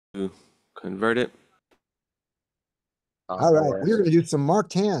to convert it. All No right, we're worries. going to do some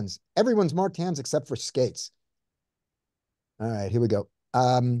marked hands. Everyone's marked hands except for Skates. All right, here we go.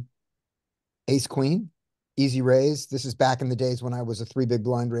 Ace Queen, easy raise. This is back in the days when I was a three big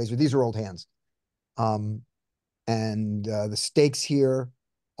blind raiser. These are old hands. Um, and the stakes here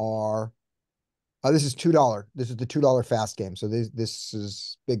are this is $2. This is the $2 fast game. So this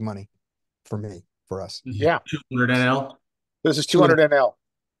is big money for me, for us. This is Yeah, 200 NL. this is 200, 200 NL.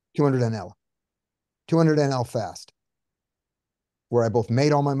 200 NL. 200 NL fast, where I both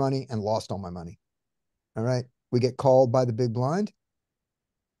made all my money and lost all my money. All right. We get called by the big blind.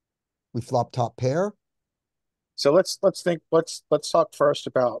 We flop top pair. So let's talk first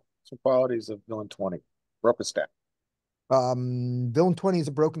about some qualities of villain 20. Broken stack. Villain 20 is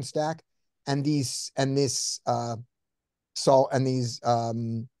a broken stack, and this salt and these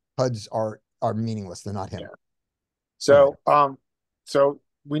HUDs are meaningless. They're not Yeah. him. All right. So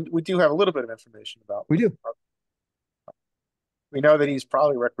we do have a little bit of information about. We do. We know that he's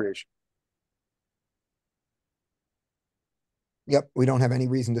probably recreation. Yep. We don't have any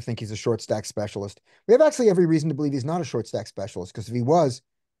reason to think he's a short stack specialist. We have actually every reason to believe he's not a short stack specialist, because if he was,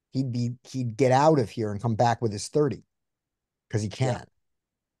 he'd get out of here and come back with his 30, because he Yeah, can.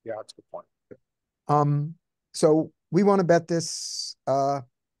 yeah, that's a good point. So we want to bet this.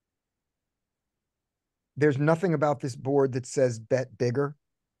 There's nothing about this board that says bet bigger.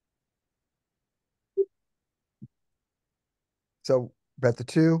 So bet the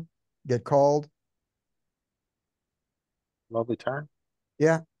two, get called. Lovely turn.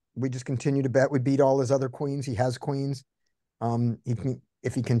 Yeah, we just continue to bet. We beat all his other queens. He has queens. He can,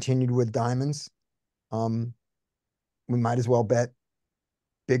 if he continued with diamonds, um, we might as well bet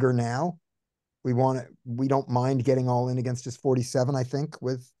bigger now. We don't mind getting all in against his 47, I think,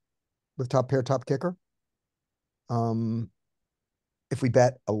 with top pair, top kicker. Um, if we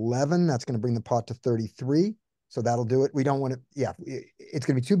bet 11, that's going to bring the pot to 33. So that'll do it. We don't want to, yeah, it's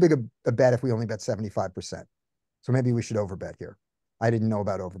going to be too big a bet if we only bet 75%. So maybe we should overbet here. I didn't know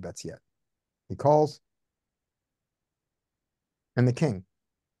about overbets yet. He calls, and the king.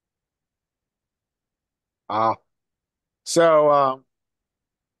 Ah, so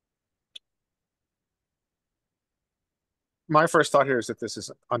my first thought here is that this is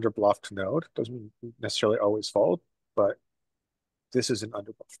an underbluffed node. Doesn't necessarily always fold, but this is an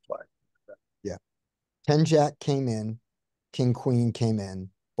underbluffed play. Yeah. 10 jack came in, king queen came in.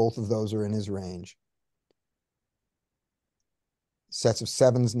 Both of those are in his range. Sets of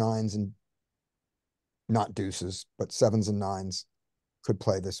sevens, nines, and not deuces, but sevens and nines could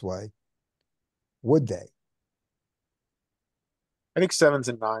play this way. Would they? I think sevens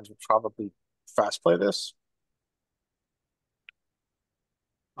and nines would probably fast play this.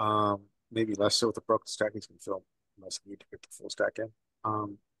 Maybe less so with the broken stack. He's going to feel less need to get the full stack in.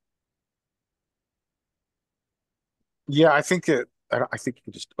 Yeah, I think that I think you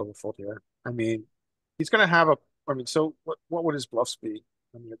can just overfold here. I mean, he's going to have a. I mean, so what would his bluffs be?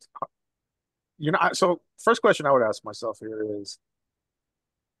 I mean, it's So first question I would ask myself here is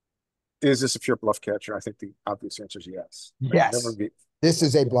this a pure bluff catcher? I think the obvious answer is yes. Right? Never Yes. be. This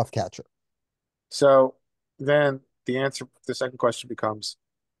is a bluff catcher. So then the second question becomes,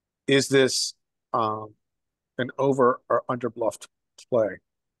 is this um, an over or under bluffed play?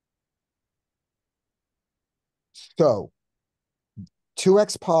 So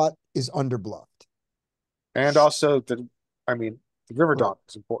 2x pot is underbluffed. And also I mean, the river Well, donk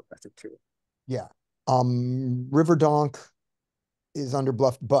is important, I think, too. yeah. River Donk is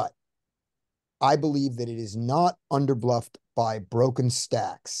underbluffed, but I believe that it is not underbluffed by broken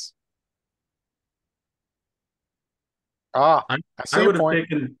stacks. Ah, I, I see I your would have point.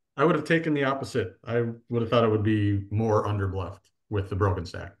 taken I would have taken the opposite. I would have thought it would be more underbluffed with the broken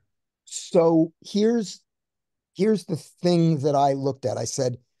stack. So here's the thing that I looked at. I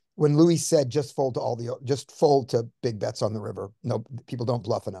said, when Louis said just fold to big bets on the river. No, people don't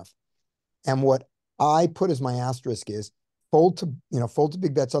bluff enough. And what I put as my asterisk is fold to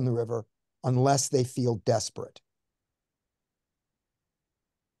big bets on the river unless they feel desperate.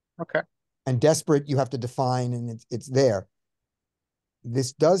 Okay. And desperate you have to define, and it's there.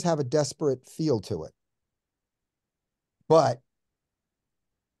 This does have a desperate feel to it, but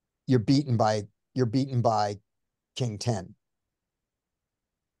you're beaten by you're beaten by King 10.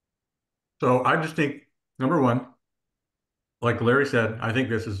 So I just think number one, like Larry said, I think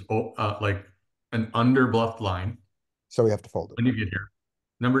this is like an underbluffed line So we have to fold it. when you get here.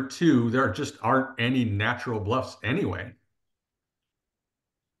 Number two, there just aren't any natural bluffs anyway.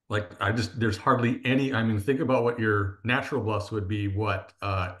 Like there's hardly any. I mean, think about what your natural bluffs would be. What,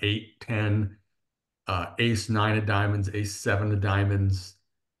 8, 10, ace nine of diamonds, ace seven of diamonds.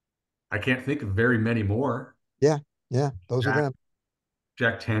 I can't think of very many more. Yeah, yeah, those are Jack, them.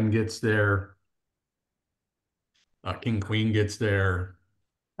 Jack 10 gets there. King Queen gets there.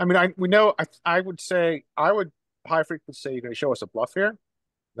 I mean, we know. I would say I would high frequency say you're going to show us a bluff here.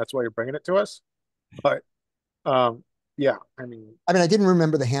 That's why you're bringing it to us. But um, yeah, I mean, I mean, I didn't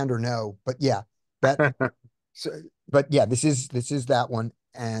remember the hand or no, but yeah, that. So, but yeah, this is that one,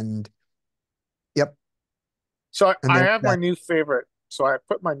 and yep, so and I then have my that. new favorite. So I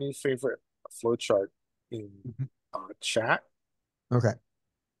put my new favorite flow chart in Mhm. chat, Okay,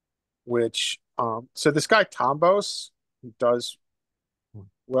 which so this guy Tombos, who does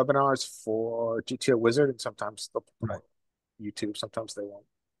webinars for GTO Wizard, and sometimes they'll put them right. on YouTube, sometimes they won't.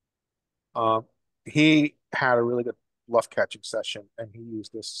 Um, he had a really good bluff catching session, and he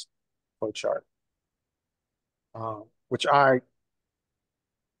used this flow chart, which I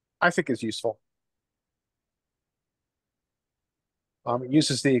think is useful. It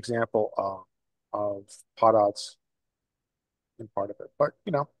uses the example of pot odds in part of it, but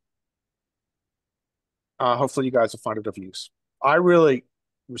hopefully you guys will find it of use. I really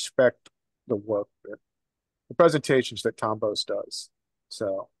respect the work that the presentations that Tom Bose does.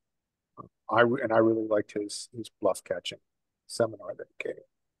 So I really liked his bluff catching seminar that he gave.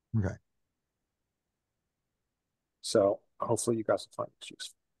 Okay, So hopefully you guys will find it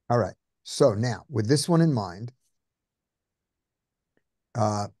useful. all right. So now, with this one in mind,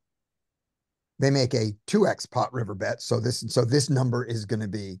 uh, they make a 2x pot river bet. So this number is going to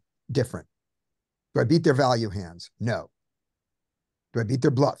be different. Do I beat their value hands? No. Do I beat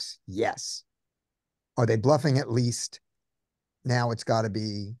their bluffs? Yes. Are they bluffing at least? Now it's got to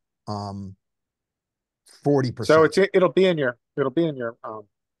be um So 40%. it'll be in your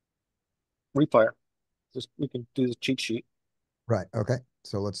replayer. Just we can do the cheat sheet. Right. Okay.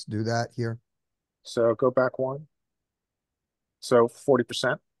 So let's do that here. So go back one. So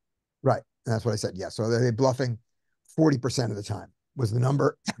 40%. Right. And that's what I said. Yeah. So they're bluffing 40% of the time was the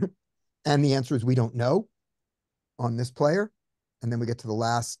number. And the answer is we don't know on this player. And then we get to the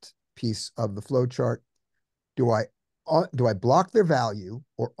last piece of the flow chart. Do I block their value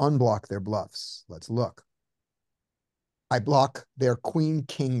or unblock their bluffs? Let's look. I block their queen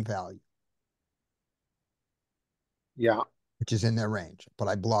king value, Yeah. which is in their range, but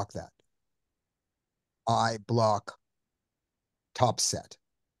I block that. I block top set.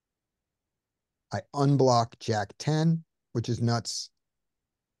 I unblock Jack 10, which is nuts.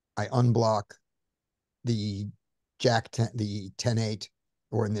 I unblock the Jack 10, the 10-8,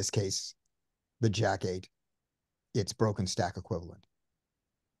 or in this case, the Jack 8. It's broken stack equivalent.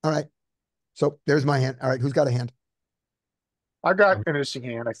 All right. So there's my hand. All right. Who's got a hand? I got Um, an interesting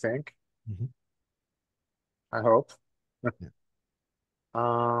hand, I think. mhm. I hope. Yeah.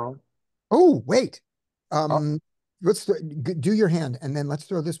 Um, Oh, wait. oh, Um, let's do your hand and then let's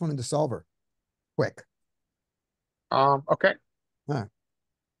throw this one into solver quick. okay. Huh.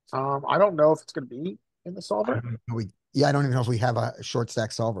 I don't know if it's going to be in the I solver. don't know. Yeah, I don't even know if we have a short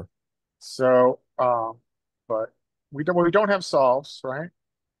stack solver. So, but we don't have solves, right?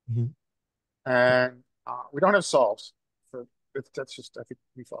 Mhm. And we don't have solves. So that's just I think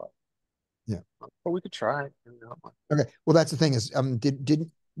we thought. Yeah. But we could try. Okay. Well, that's the thing is,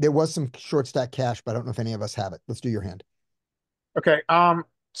 didn't there was some short stack cash, but I don't know if any of us have it. Let's do your hand. Okay.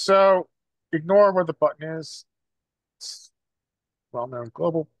 So ignore where the button is. It's well-known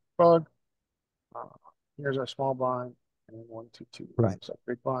global bug. Uh, here's our small blind, and one, two, two. Right. So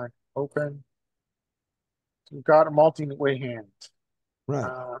big blind open. So we've got a multi-way hand, Right.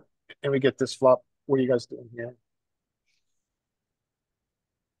 uh, and we get this flop. What are you guys doing here?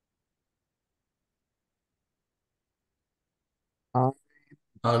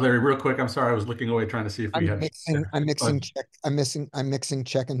 Uh, Larry, real quick, I'm sorry, I was looking away trying to see if we I'm had. mixing. I'm Uh, mixing check. I'm mixing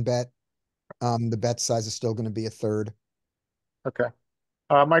check and bet. The bet size is still going to be a third. Okay.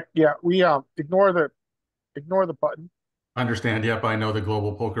 Mike. Yeah, we ignore the button. understand. Yep, I know the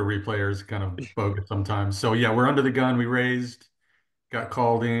global poker replayer is kind of bogus sometimes. So yeah, we're under the gun. We raised, got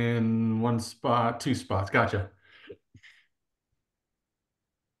called in one spot, two spots. Gotcha.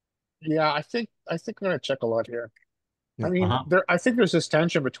 Yeah, I think we're gonna check a lot here. I Yeah. mean, Uh-huh. I think there's this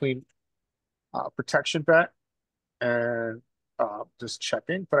tension between protection bet and just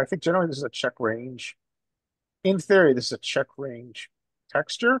checking, but I think generally this is a check range. In theory, this is a check range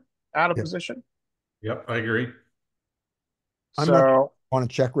texture out of Yeah. position. Yep, I agree. I'm not So want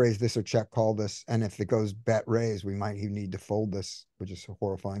to check raise this or check call this, and if it goes bet raise, we might even need to fold this, which is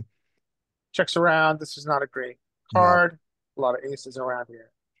horrifying. checks around. This is not a great No. card. A lot of aces around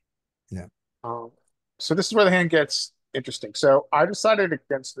here. Yeah. Um, so this is where the hand gets interesting. So I decided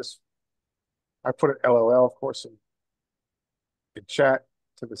against this. I put an LOL, of course, in chat.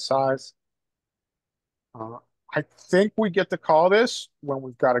 to the size. Uh, I think we get to call this when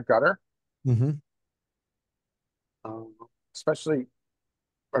we've got a gutter, Mm-hmm. um, especially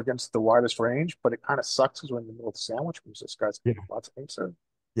against the widest range. But it kind of sucks because we're in the middle of the sandwich because this guy's Yeah. lots of aces.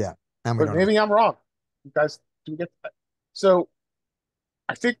 Yeah. And we But don't have. maybe I'm wrong. You guys do get that. So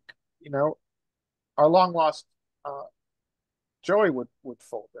I think, you know, our long lost uh, Joey would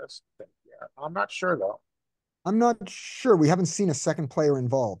fold this thing. Yeah, I'm not sure though. I'm not sure. We haven't seen a second player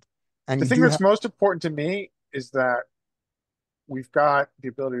involved. And The you thing do have, that's most important to me is that we've got the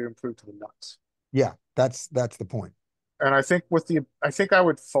ability to improve to the nuts. yeah, that's the point. And I think I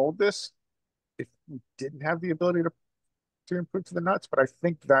would fold this if we didn't have the ability to improve to the nuts, but I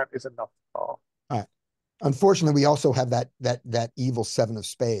think that is enough to call. All right. Unfortunately, we also have that evil seven of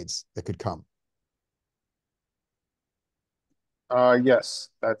spades that could come. Yes,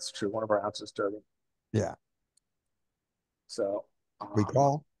 that's true. One of our ounces dirty. Yeah. So We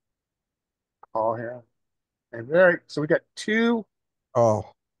call. call here. And very so we got two,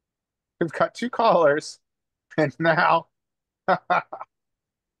 Oh, we've got two callers, and now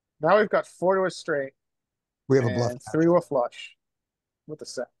now we've got four to a straight we have a bluff and three catcher. to a flush with a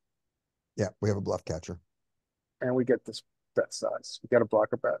set. Yeah, we have a bluff catcher. And we get this bet size. We got a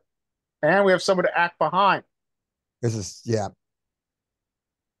blocker bet. And we have someone to act behind. This is yeah.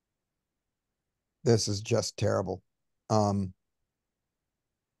 This is just terrible. Um,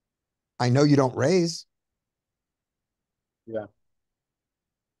 I know you don't raise. Yeah.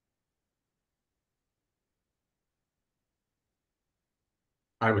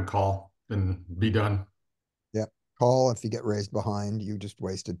 I would call and be done. Yeah. Call if you get raised behind. You just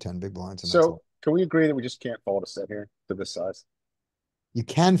wasted 10 big blinds, and that's So all. can we agree that we just can't fold a set here to this size? You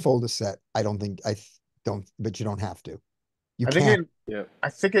can fold a set. I don't think don't, but you don't have to. You I think can. it Yeah. I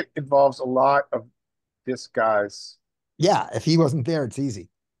think it involves a lot of this guy's Yeah, if he wasn't there, it's easy.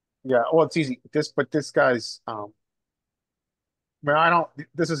 yeah, well it's easy. This guy's well I don't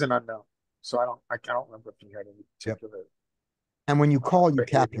this is an unknown. So I don't remember if he had any Yep. particular And when you call, you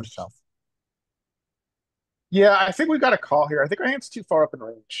cap behaviors. yourself. Yeah, I think we got a call here. I think our hand's too far up in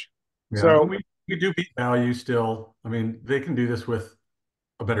range. Yeah, but So we do beat value still. I mean, they can do this with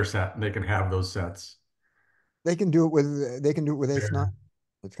a better set and they can have those sets. They can do it with ace nine. Fair.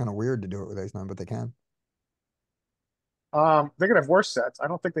 It's kind of weird to do it with ace nine, but they can. they could have worse sets. I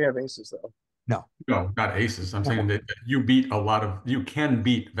don't think they have aces though. No. No, not aces. I'm saying that you beat a lot of, you can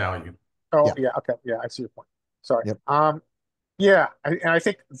beat value. Oh Yeah. yeah, okay, yeah, I see your point. Sorry. Yep. Yeah, and I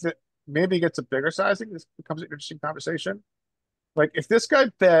think that maybe it gets a bigger sizing. This becomes an interesting conversation. Like if this guy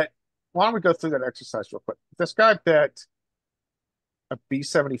bet, why don't we go through that exercise real quick? If this guy bet a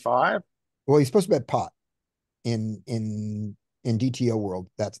B75, Well, he's supposed to bet pot in DTO world.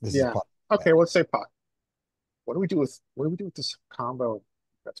 This is yeah. pot. Okay, well, let's say pot. What do we do with this combo?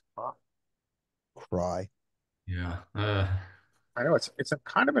 That's pot. Cry. Yeah. I know it's a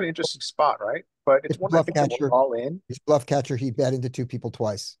kind of an interesting spot, right? But it's It's one I bluff think that we're catcher. all in. He's bluff catcher. He bet into two people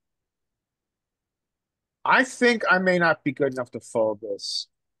twice. I think I may not be good enough to fold this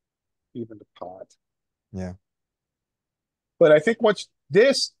even to pot. Yeah. But I think what's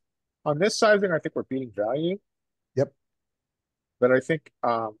this on this sizing, I think we're beating value. Yep. But I think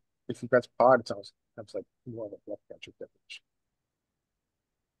if he bets pot, it's almost becomes like more of a bluff catcher difference.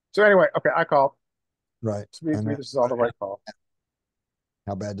 So anyway, okay, I call. Right. So we And agree this is all the right call.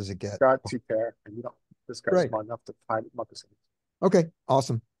 how bad does it get? Got two pair, and you don't. This guy's Right. smart enough to hide muckus. Okay.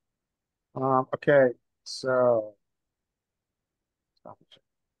 Awesome. Okay, so stop it.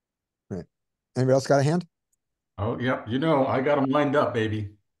 Right. Anybody else got a hand? Oh, yeah. You know, I got them lined up,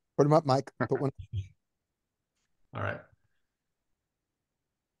 baby. Put him up, Mike. Put one. All right.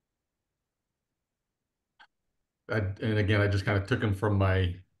 And again, I just kind of took them from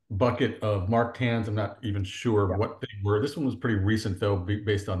my bucket of marked hands. I'm not even sure Yeah. what they were. This one was pretty recent, though,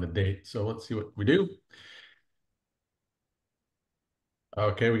 based on the date. So let's see what we do.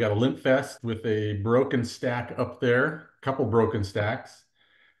 Okay, we got a limp fest with a broken stack up there, a couple broken stacks.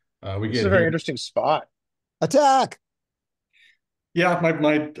 We This is get a very hit. interesting spot. Attack. Yeah,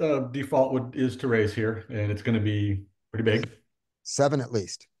 my default is to raise here, and it's going to be pretty big. 7 at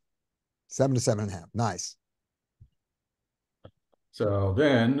least. 7 to 7.5. Nice. So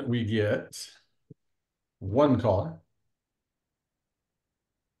then we get one caller.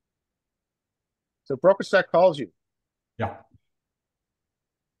 So broker stack calls you. Yeah.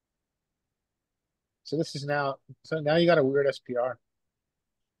 So this is now. So now you got a weird SPR.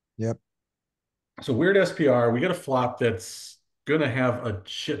 Yep. So weird SPR, we get a flop that's going to have a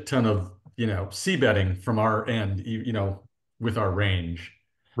shit ton of, C betting from our end, with our range.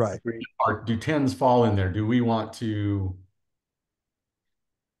 Right. Agreed. Do tens fall in there? Do we want to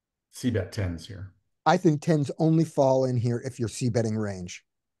c-bet tens here. I think tens only fall in here if you're c-betting range.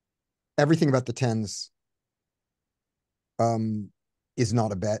 Everything about the tens is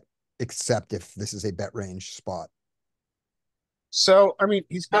not a bet, except if this is a bet range spot. So, I mean,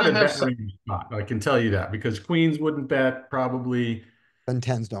 he's Not going a to have bet some. range spot, I can tell you that, because queens wouldn't bet, probably Then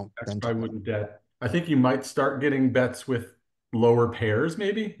tens don't. X Then probably 10 don't. wouldn't bet. I think you might start getting bets with lower pairs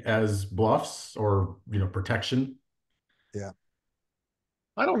maybe as bluffs or protection. Yeah.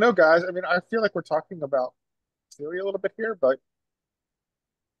 I don't know, guys. I mean, I feel like we're talking about theory a little bit here, but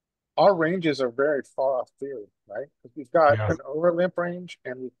our ranges are very far off theory, right? Because we've got Yeah. an over limp range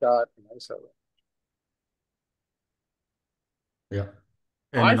and we've got an ISO range. Yeah.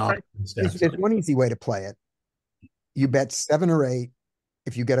 And I then frank, option There's, stacks there's up. one easy way to play it. You bet 7 or 8.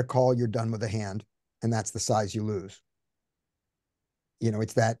 If you get a call, you're done with a hand, and that's the size you lose.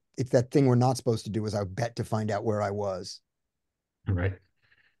 It's that thing we're not supposed to do is I bet to find out where I was. Right.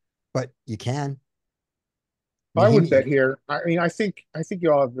 But you can. I I mean, would bet here. I mean, I think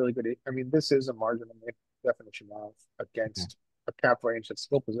you all have really good. I mean, this is a marginal definition of yeah. against a cap range that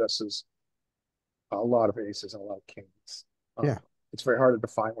still possesses a lot of aces and a lot of kings. Yeah. It's very hard to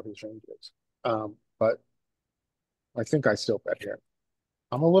define what his range is. But I think I still bet here.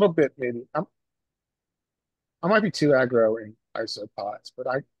 I'm a little bit maybe I might be too aggro in isopods, but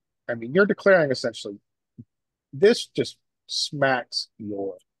I mean, you're declaring essentially this just smacks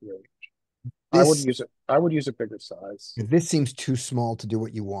your range. I would This use it. I would use a bigger size. this seems too small to do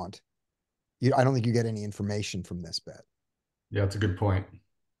what you want. I don't think you get any information from this bet. Yeah, that's a good point.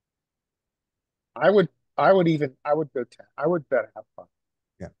 I would. I would go 10. I would bet half pot.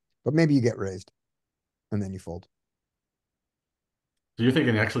 Yeah. But maybe you get raised and then you fold. So you're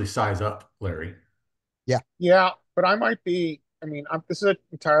thinking actually size up, Larry. Yeah. Yeah, but I might be. I mean, this is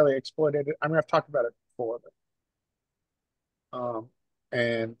entirely exploited. I mean, I've talked about it before,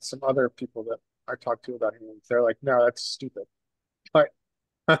 and some other people that I talked to about him, they're like, "No, that's stupid." But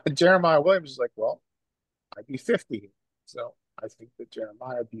Jeremiah Williams is like, "Well, I'd be 50." So I think that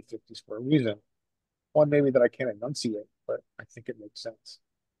Jeremiah B50s for a reason. One maybe that I can't enunciate, but I think it makes sense.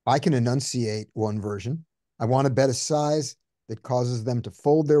 I can enunciate one version. I want to bet a size that causes them to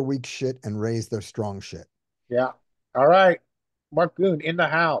fold their weak shit and raise their strong shit. Yeah. All right. Mark Goon in the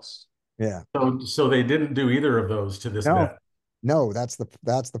house. Yeah. So they didn't do either of those to this No, bet. no, that's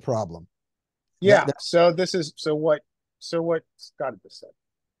the problem. Yeah. That So this is so what Scott just said.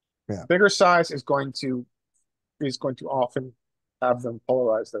 yeah. Bigger size is going to often have them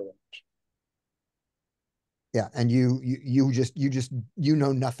polarize their range. Yeah. And you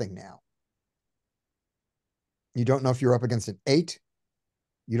know nothing now. You don't know if you're up against an 8.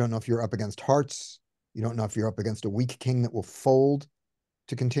 You don't know if you're up against hearts. You don't know if you're up against a weak king that will fold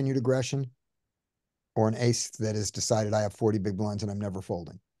to continued aggression, or an ace that has decided I have 40 big blinds and I'm never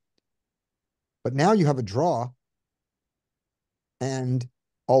folding. But now you have a draw, and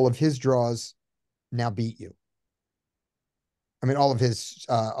all of his draws now beat you. I mean, all of his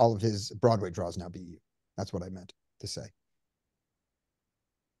Broadway draws now beat you. That's what I meant to say.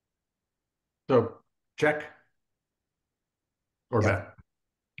 So check or Yeah, bet.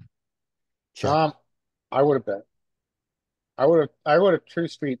 check. Um, I would have bet. I would have True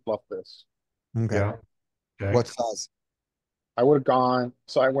Street bluffed this. Okay. Yeah. Okay. What size? I would have gone.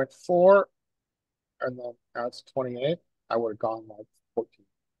 So I went 4, and then now it's 28. I would have gone like 14.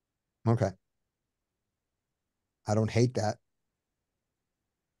 Okay. I don't hate that.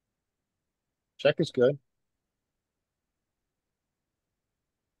 Check is good.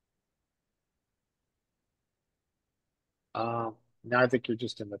 Now I think you're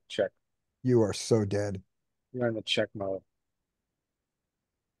just in the check. You are so dead. You're in the check mode.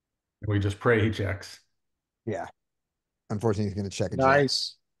 We just pray he checks. Yeah. Unfortunately, he's going to check a jack.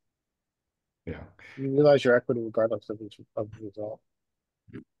 Nice. Yeah. You realize your equity regardless of the result.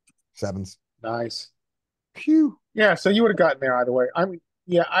 Sevens. Nice. Phew. Yeah, so you would have gotten there either way. I mean,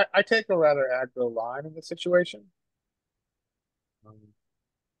 yeah, I take a rather aggro line in this situation. Um,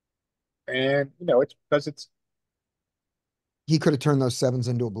 and it's because it's He could have turned those sevens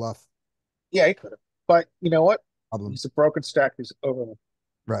into a bluff. yeah, he could have. But you know what? Problem. He's a broken stack who's over.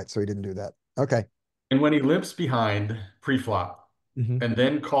 Right. So he didn't do that. Okay. And when he limps behind pre-flop Mhm. and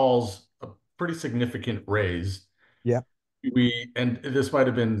then calls a pretty significant raise, Yeah. and this might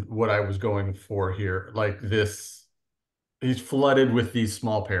have been what I was going for here, like this, he's flooded with these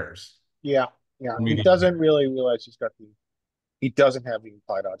small pairs. Yeah, yeah. He Meaning, doesn't really realize he doesn't have the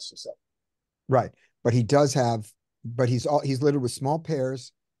implied odds to sell. Right. But he does have, but he's littered with small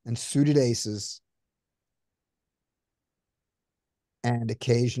pairs and suited aces and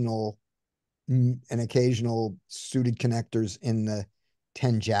occasional suited connectors in the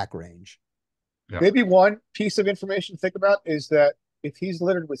 10 jack range. Yeah. Maybe one piece of information to think about is that if he's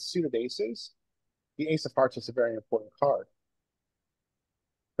littered with suited aces, the ace of hearts is a very important card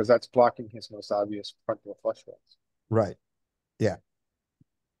because that's blocking his most obvious front door flush draws. Right. Yeah.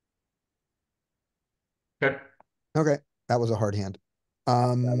 Okay. Okay. That was a hard hand. Yeah,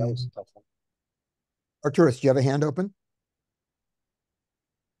 that was a tough one. Arturus, do you have a hand open?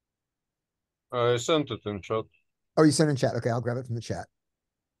 I sent it in chat. Oh, you sent in chat. Okay, I'll grab it from the chat.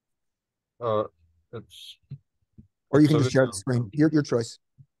 Uh, it's Or you it's can a just share the little. screen. Your choice.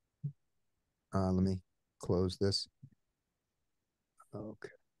 Let me close this. Okay.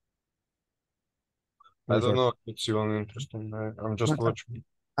 I Where's don't our? know if it's even interesting. I'm just watching.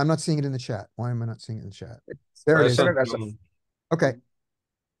 I'm not seeing it in the chat. Why am I not seeing it in the chat? It's- There it I is. sent sent it as a you. Okay.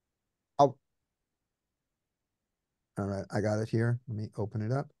 I'll. All right, I got it here. Let me open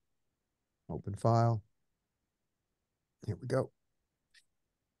it up. Open file. Here we go.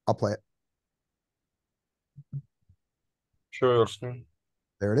 I'll play it. Show your screen.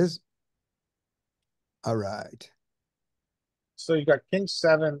 There it is. All right. So you got king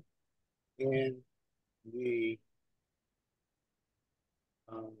seven in the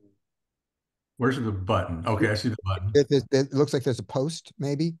um, Where's the button? Okay, I see the button. It looks like there's a post,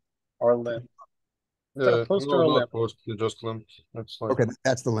 maybe. or limp. Is that a post or No, a not limp? post. You just limped. It's like Okay,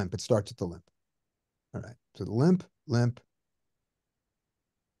 that's the limp. It starts at the limp. All right. So the limp,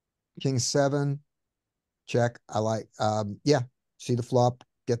 king seven, check. I like yeah. See the flop,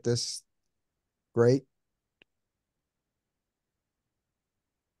 get this. Great.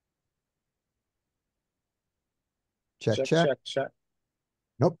 Check, Check, check. check, check.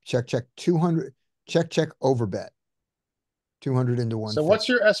 Nope. Check, check. 200. Check, over bet. 200 into So 150. what's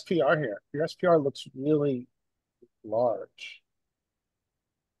your SPR here? Your SPR looks really large.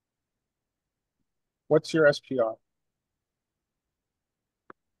 What's your SPR?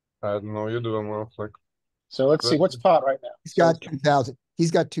 I don't know. You do them off like So let's see, what's pot right now? He's So got 2,000.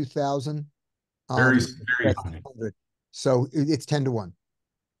 He's got 2,000. Very, Um, very that's high. 100. So it's 10 to 1.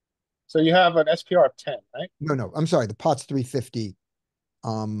 so you have an SPR of 10, right? No. I'm sorry. The pot's 350.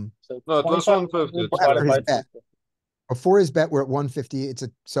 So no. It was 150. 2,500 It's after divided his by like bet. 350. Before his bet, we're at 150.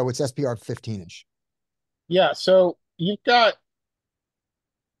 So it's SPR 15-ish. Yeah, so you've got,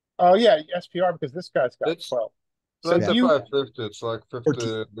 oh yeah, SPR because this guy's got it's 12. So do you, 2550. It's like 13.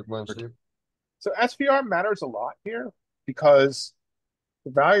 50 big blind sleep. so SPR matters a lot here because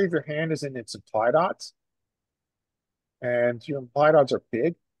the value of your hand is in its implied odds. And your implied odds are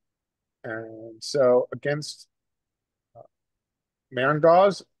big. And so against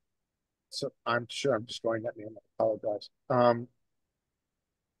Marendaws, so I'm sure I'm destroying that name. I apologize.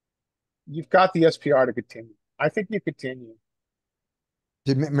 You've got the SPR to continue. I think you continue.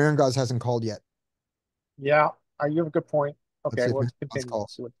 Marangaz hasn't called yet. Yeah, you have a good point. Let's Okay, see if well, let's Marangaz continue.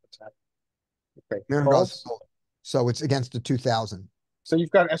 calls. See what's happening. Okay, Marangaz calls. called. So it's against the 2,000. So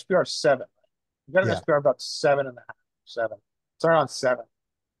you've got an SPR 7. You've got an Yeah. SPR about 7.5, 7. It's around 7.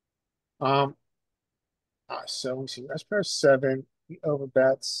 Um, so we see SPR 7. He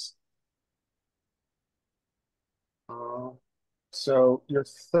overbets. So you're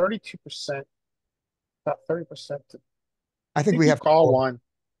 32%, about 30% to, I I think think we you have to call gore. one.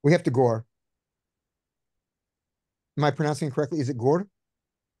 We have to gore. Am I pronouncing it correctly? Is it gore?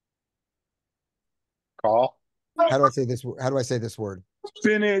 Call. How do I say this? How do I say this word?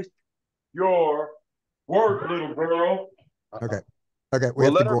 Finish your work, little girl. Okay. Okay. We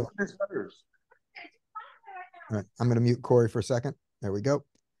Well, have to let her gore. finish hers. All right. I'm going to mute Corey for a second. There we go.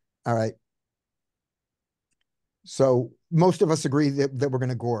 All right. So most of us agree that we're going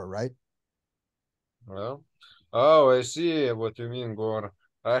to gore, right? Well, oh, I see what you mean, Gore.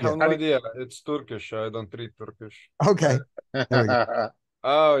 I Yeah. have no idea. It's Turkish. I don't read Turkish. Okay. There we go.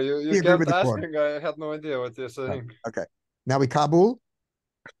 Oh, you We agree kept with the gore. asking. I had no idea what you're saying. Okay. Now we Kabul.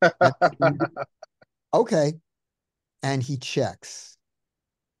 Okay. And he checks.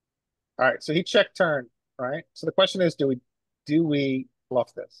 All right, so he checked turn, right? So the question is, do we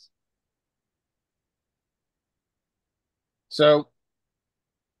bluff this? So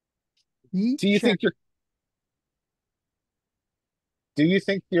He do you checked. think you're do you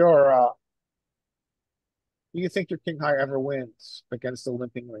think your do you think your king high ever wins against the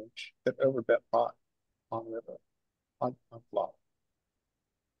limping range that overbet pot on river on flop?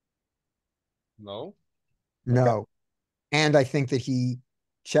 No. No. And I think that he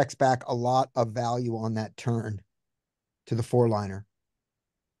checks back a lot of value on that turn to the four-liner.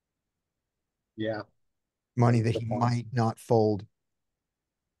 Yeah, Money that's a that good he point. might not fold.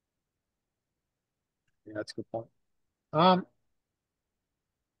 Yeah, that's a good point. Um,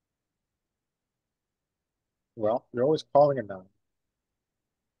 well, you're always calling a nine.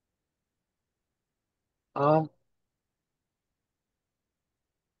 Um,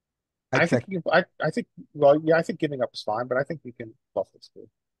 I I think check. I think well, yeah, I think giving up is fine, but I think you can bluff this too.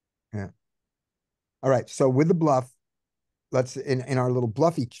 Yeah. All right. So with the bluff, let's in our little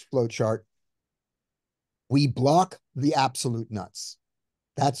bluffy flow chart, we block the absolute nuts.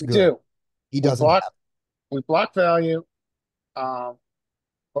 That's We good. do. He We doesn't block have. we block value, um,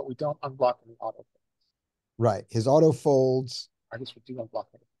 but we don't unblock any auto. Right. His auto folds. I guess we do unblock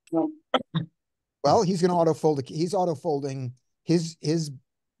it. Well, he's going to auto fold. He's auto folding his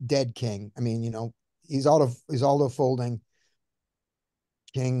dead king. I mean, he's auto folding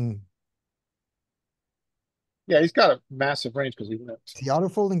king. Yeah, he's got a massive range because he limped. Is he auto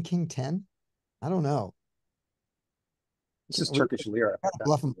folding king 10? I don't know. This is We Turkish lira. gotta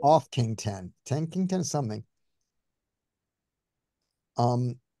bluff him off king 10. King 10 is something.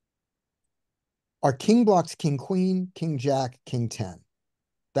 Um, our king blocks king queen, king jack, king 10.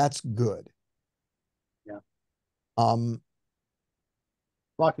 That's good. Yeah. Um,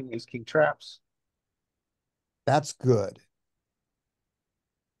 Blocking ace king traps. that's good.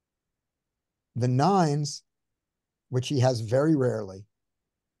 The nines, which he has very rarely,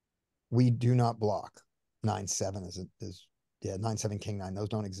 we do not block. 9-7 is yeah, 9-7 king 9. Those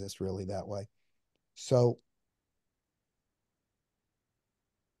don't exist really that way. So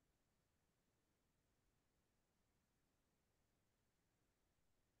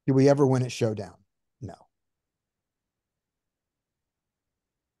do we ever win at showdown? No.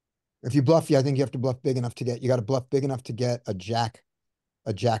 If you bluff, yeah, I think you have to bluff big enough to get, you got to bluff big enough to get a jack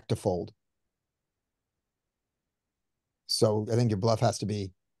to fold. So I think your bluff has to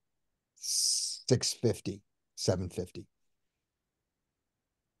be 650, 750.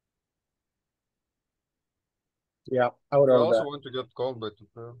 Yeah, I would I overbet. also want to get called by two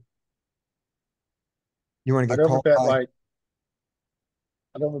pair. You want to I'd get called overbet by, like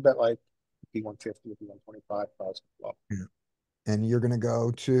I'd overbet like P150 or P125 if I was bluff. and you're going to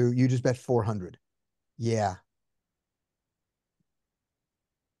go to, you just bet 400. Yeah.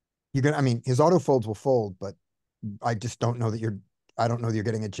 You're going to, I mean, his auto folds will fold, but I just don't know that I don't know that you're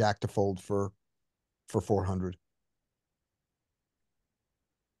getting a jack to fold for 400.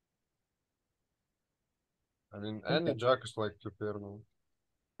 I mean, any jack is like two pair now.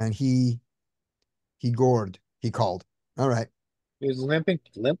 And he called. All right. He's limp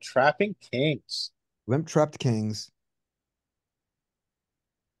trapping kings. Limp trapped kings.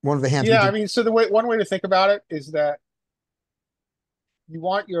 One of the hands we Yeah, I did. mean, so one way to think about it is that you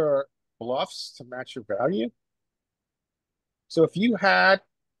want your bluffs to match your value. So if you had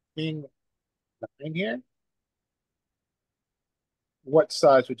king 9 here, what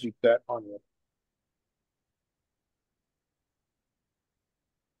size would you bet on it?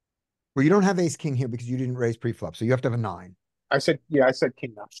 Well, you don't have ace king here because you didn't raise pre-flop. So you have to have a 9. I said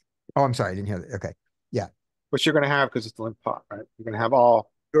king 9. Oh, I'm sorry. I didn't hear that. Okay. Yeah. Which you're going to have because it's the limp pot, right? You're going to have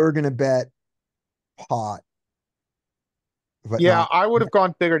all. You're going to bet pot, but Yeah, not. I would have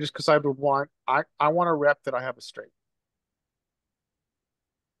gone bigger just because I want a rep that I have a straight.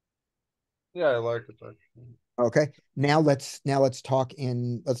 Yeah, I like it actually. Okay. Now let's talk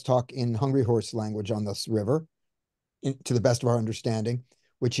in Hungry Horse language on this river, to the best of our understanding,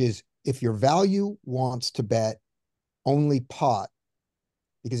 which is if your value wants to bet only pot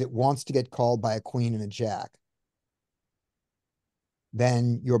because it wants to get called by a queen and a jack,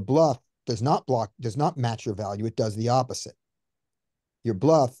 then your bluff does not match your value. It does the opposite. Your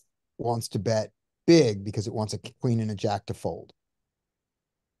bluff wants to bet big because it wants a queen and a jack to fold.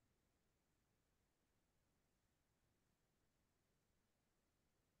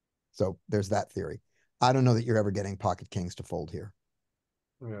 So there's that theory. I don't know that you're ever getting pocket kings to fold here.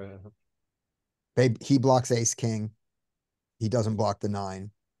 Yeah. He blocks ace king. He doesn't block the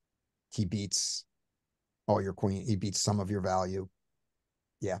 9. He beats all your queen. He beats some of your value.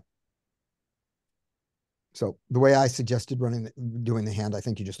 Yeah. So the way I suggested doing the hand, I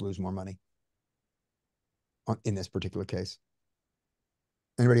think you just lose more money in this particular case.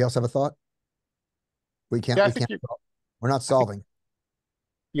 Anybody else have a thought? Yeah, I think you. We're not solving.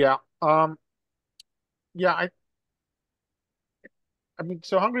 Yeah. Yeah. I mean,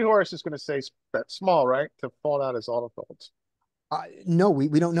 so Hungry Horse is going to say bet small, right? To fall out as auto folds. No, we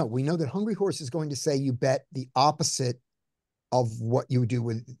don't know. We know that Hungry Horse is going to say you bet the opposite of what you do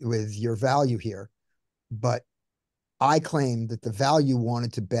with your value here. But I claim that the value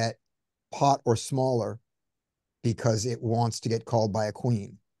wanted to bet pot or smaller because it wants to get called by a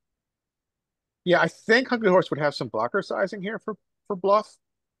queen. Yeah, I think Hungry Horse would have some blocker sizing here for bluff.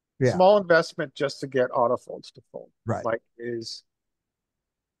 Yeah. Small investment just to get auto folds to fold. Right. Like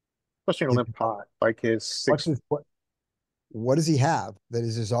especially in a limp pot, like his 6. What does he have that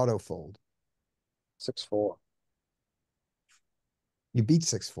is his auto fold? 6-4. You beat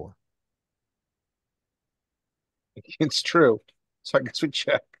 6-4. It's true. So I guess we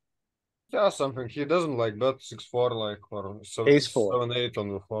check. Yeah, something. He doesn't like bet 6-4 like or Ace-4. 7-8 on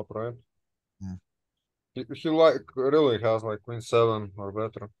the flop, right? Yeah. He like really has like Queen-7 or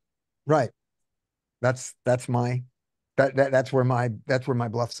better. Right. That's that's where my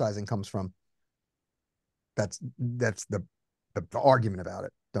bluff sizing comes from. That's the argument about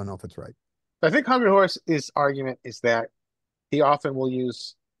it. Don't know if it's right. I think Hungry Horse's argument is that he often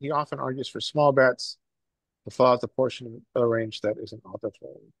argues for small bets to fill out the portion of the range that isn't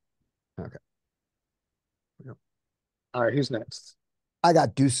auto-fold. Okay. Yep. All right, who's next? I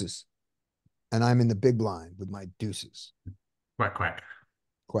got deuces, and I'm in the big blind with my deuces. Quack, quack.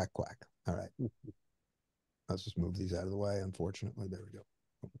 Quack, quack. All right. Let's just move these out of the way. Unfortunately, there we go.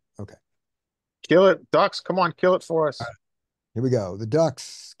 Okay. Kill it, Ducks. Come on, kill it for us. All right. Here we go. The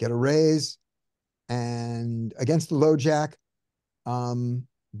Ducks get a raise, and against the low jack,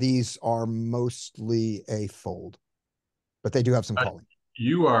 these are mostly a fold, but they do have some calling.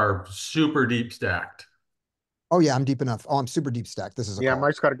 You are super deep stacked. Oh yeah, I'm deep enough. Oh, I'm super deep stacked. This is a Yeah, call.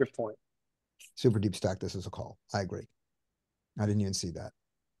 Mike's got a good point. Super deep stack. This is a call. I agree. I didn't even see that.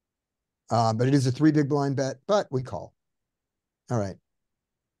 But it is a 3 big blind bet, but we call. All right.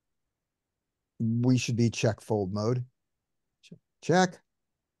 We should be check fold mode. Check.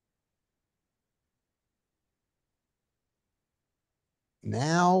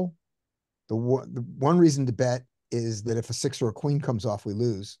 Now, the one reason to bet is that if a 6 or a queen comes off, we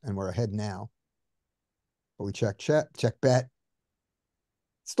lose, and we're ahead now. But we check bet.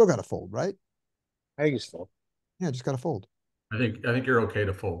 Still got to fold, right? I think he's full. Yeah, just got to fold. I think you're okay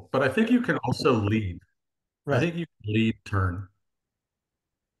to fold, but I think you can also lead. Right. I think you can lead turn.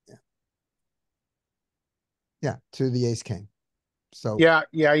 Yeah. Yeah, to the ace king. So Yeah,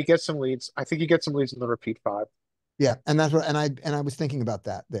 you get some leads. I think you get some leads in the repeat 5. yeah, and that's what I was thinking about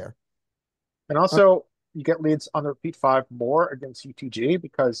that there. And also you get leads on the repeat 5 more against UTG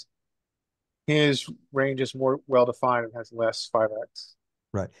because his range is more well defined and has less 5x.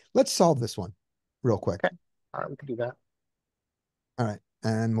 Right. Let's solve this one real quick. Okay. All right, we can do that. All right.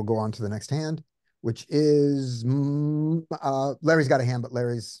 And we'll go on to the next hand, which is Larry's got a hand, but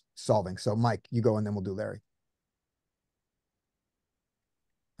Larry's solving. So Mike, you go and then we'll do Larry.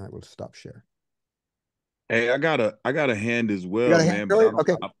 All right, we'll stop share. Hey, I got a hand as You well, got a hand, man, Billy? but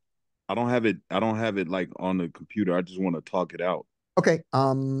Okay. I don't have it like on the computer. I just want to talk it out. Okay.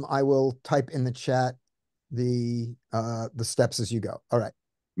 I will type in the chat the steps as you go. All right.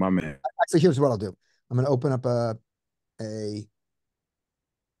 My man. Actually, here's what I'll do. I'm going to open up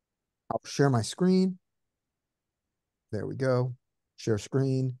I'll share my screen. There we go. Share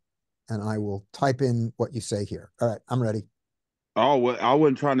screen. And I will type in what you say here. All right, I'm ready. Oh, well, I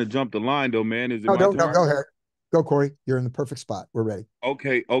wasn't trying to jump the line though, man. Is it No, my don't, no, turn? go ahead. Go, Corey. You're in the perfect spot. We're ready.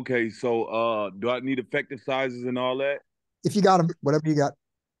 Okay. So do I need effective sizes and all that? If you got them, whatever you got.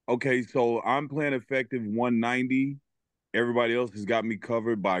 Okay, so I'm playing effective 190. Everybody else has got me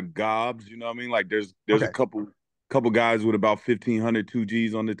covered by gobs, you know what I mean? Like there's Okay. a couple guys with about 1,500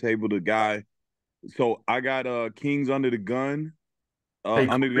 2Gs on the table. The guy. So I got kings under the gun. Hey,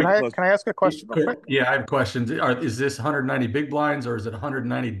 Under the Can gun I plus can I ask a question real quick? Yeah, I have questions. Is this 190 big blinds or is it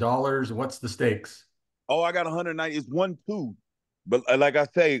 $190? What's the stakes? Oh, I got 190. It's 1-2. But like I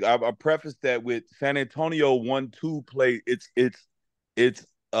say, I preface that with San Antonio 1-2 play. It's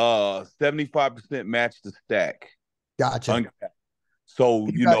 75% match the stack. Gotcha. Uncapped. So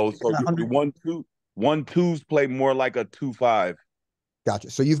You got, so you got 100 1-2s play more like a 2-5. Gotcha.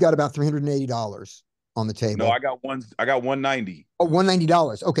 So you've got about $380 on the table. No, I got 190. Oh,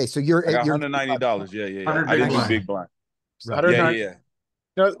 $190. Okay, so you're I got you're $190. Yeah. 100 I big didn't do blind. big blind. Right. Yeah. 109.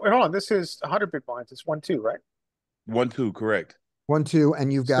 No, wait, hold on. This is 100 big blinds. It's 1-2, right? 1-2, correct. 1-2,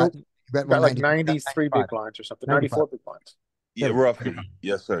 and you've So got you got like 190. 93 big 95. blinds or something. 95. 94 big blinds. Yeah, There we go. roughly.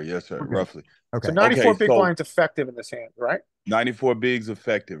 Yes, sir. Okay. Roughly. Okay. So 94 Okay, big so- blinds effective in this hand, right? 94 bigs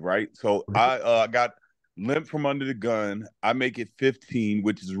effective, right? So I got limp from under the gun. I make it 15,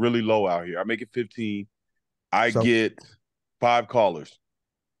 which is really low out here. I make it 15. I So- get 5 callers.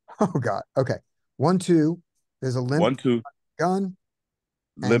 Oh God. Okay. 1-2. There's a limp 1-2. gun.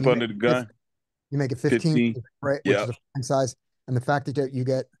 And Limp you under the gun. You make it 15, 15. right, which is a fine size. And the fact that you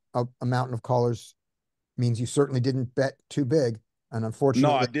get a mountain of callers means you certainly didn't bet too big. And No,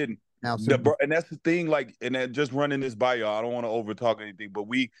 unfortunately, I didn't. now And that's the thing, like, and then just running this by y'all, I don't want to over talk anything, but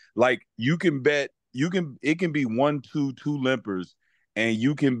you can bet, it can be 1-2, 2 limpers, and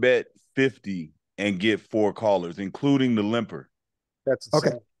you can bet 50 and get 4 callers, including the limper. That's Okay.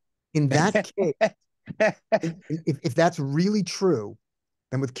 insane. in that case, if that's really true,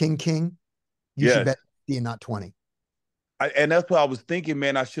 then with King, You should Yes. bet 50 and not 20. And that's what I was thinking,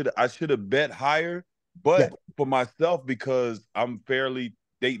 man. I should have bet higher, Yeah. but for myself, because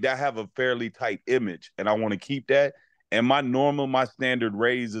they have a fairly tight image, and I want to keep that. And my standard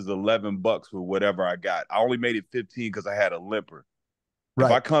raise is $11 for whatever I got. I only made it 15 because I had a limper. If I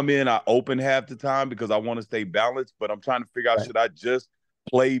Right. come in, I open half the time because I want to stay balanced, but I'm trying to figure out, Right. should I just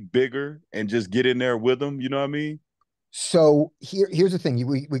play bigger and just get in there with them? You know what I mean? So here's the thing.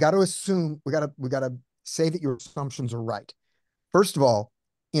 We got to assume, we got to say that your assumptions are right. First of all,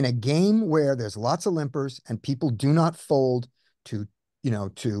 in a game where there's lots of limpers and people do not fold to,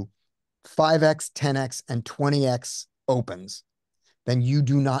 to 5x, 10x, and 20x opens, then you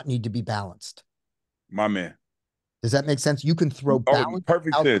do not need to be balanced. My man. Does that make sense? You can throw Oh, balance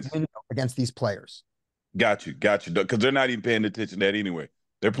perfect out the sense. window against these players Got you. Because they're not even paying attention to that anyway.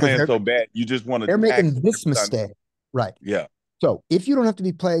 They're because playing so bad. You just want to they're tax making them this every time. mistake. Right. Yeah. So if you don't have to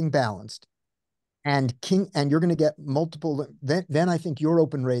be playing balanced and you're going to get multiple, then I think your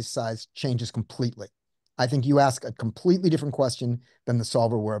open raise size changes completely. I think you ask a completely different question than the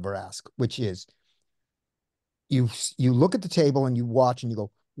solver will ever ask, which is you look at the table and you watch and you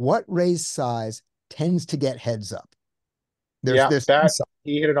go, what raise size tends to get heads up? There's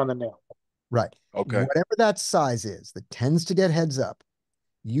He hit it on the nail. right. Okay. Whatever that size is that tends to get heads up,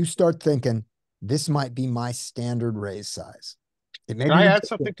 you start thinking this might be my standard raise size. It may Can be I add ridiculous.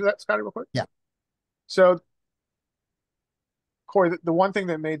 something to that, Scotty, real quick? Yeah. So, Corey, the one thing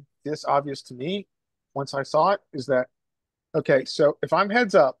that made this obvious to me once I saw it is that, okay, so if I'm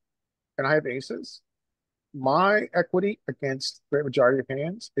heads up and I have aces, my equity against great majority of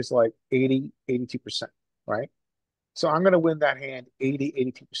hands is like 80, 82%, right? So I'm going to win that hand 80,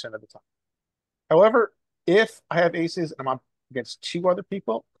 82% of the time. However, if I have aces and I'm up against two other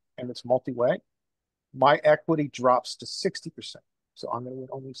people and it's multi-way, my equity drops to 60%. So I'm going to win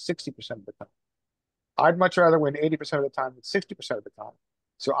only 60% of the time. I'd much rather win 80% of the time than 60% of the time.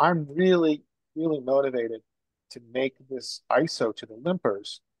 So I'm really, really motivated to make this ISO to the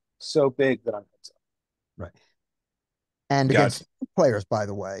limpers so big that I'm heads up. Right. And against players, by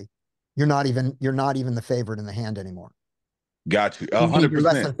the way, you're not even the favorite in the hand anymore. Got you. Indeed, you're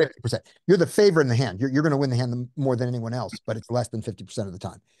less 100%. than 50%. You're the favorite in the hand. You're going to win the hand more than anyone else, but it's less than 50% of the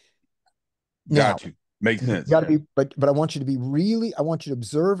time. Now, Got you. Makes sense. you got to be, but I want you to be really, I want you to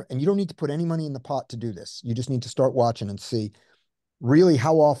observe, and you don't need to put any money in the pot to do this. You just need to start watching and see really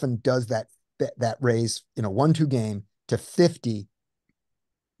how often does that raise, 1-2 game to 50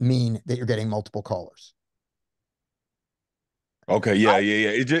 mean that you're getting multiple callers. Okay.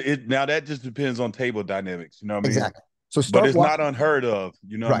 Yeah. Now that just depends on table dynamics. You know what I mean? Exactly. So But start it's watching. not unheard of.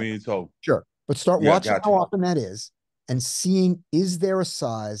 You know what I mean? So Sure. But start yeah, watching got how you. often that is and seeing, is there a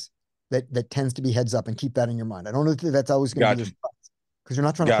size that tends to be heads up, and keep that in your mind. I don't know if that's always going to be your Got you. size because you're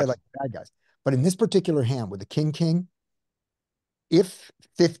not trying to play Got like the bad guys. But in this particular hand with the king, if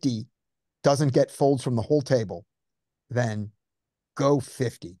 50 doesn't get folds from the whole table, then go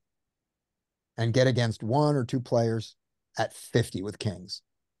 50 and get against one or two players at 50 with kings.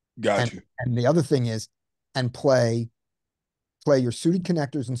 Got you. And the other thing is, and play your suited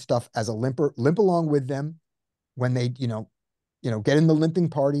connectors and stuff as a limp along with them when they, get in the limping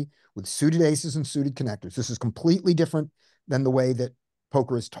party with suited aces and suited connectors. This is completely different than the way that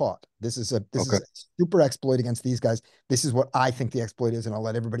poker is taught. This is a super exploit against these guys. This is what I think the exploit is, and I'll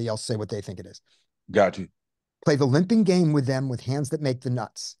let everybody else say what they think it is. Got you. Play the limping game with them with hands that make the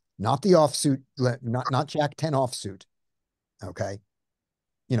nuts, not the offsuit, not Jack 10 offsuit. Okay.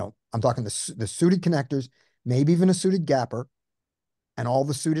 I'm talking the suited connectors, maybe even a suited gapper, and all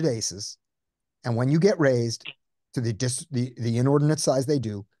the suited aces. And when you get raised to the inordinate size they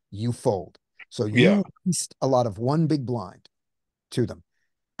do, you fold. So you waste a lot of one big blind to them.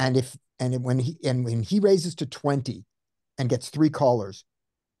 And when he raises to 20 and gets 3 callers,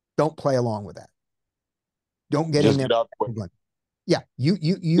 don't play along with that. Don't get Just in there. get out the way. Yeah,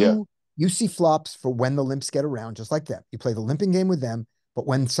 you see flops for when the limps get around, just like that. You play the limping game with them, but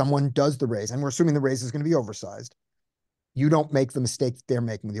when someone does the raise, and we're assuming the raise is going to be oversized, you don't make the mistake that they're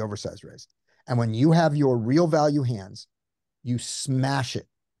making with the oversized raise. And when you have your real value hands, you smash it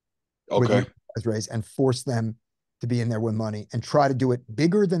with the oversized raise and force them to be in there with money and try to do it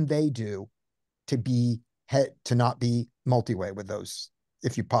bigger than they do to not be multi-way with those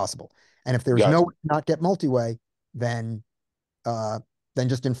if you possible. And if there's no way to not get multi-way, then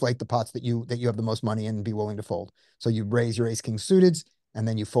just inflate the pots that you have the most money in and be willing to fold. So you raise your ace king suiteds, and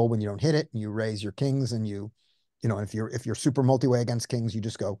then you fold when you don't hit it, and you raise your kings, and and if you're super multi-way against kings, you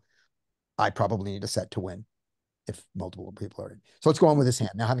just go, I probably need a set to win if multiple people are in. So let's go on with this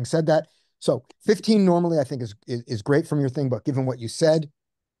hand. Now, having said that, so 15 normally I think is great from your thing, but given what you said,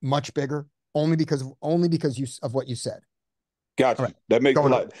 much bigger. only because of what you said. Gotcha. All right, That makes a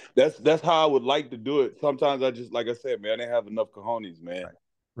going on. lot. That's how I would like to do it. Sometimes I just, like I said, man, I didn't have enough cojones, man.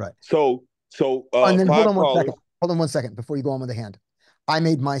 Right. So And then hold five on one callers. second. Hold on one second before you go on with the hand. I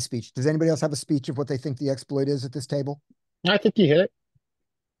made my speech. Does anybody else have a speech of what they think the exploit is at this table? I think you hit it.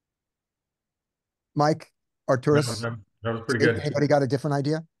 Mike, Arturus, That was pretty good. anybody got a different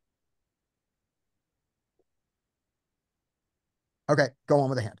idea? Okay, go on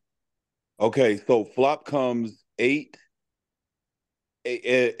with the hand. Okay, so flop comes eight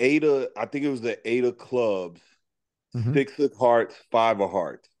of, I think it was the eight of clubs, Mhm. 6 of hearts, 5 of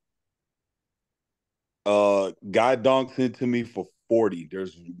hearts. Guy donks into me for 40.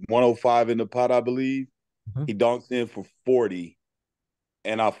 There's 105 in the pot, I believe. Mhm. He donks in for 40,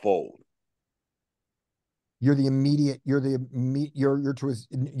 and I fold. You're to his,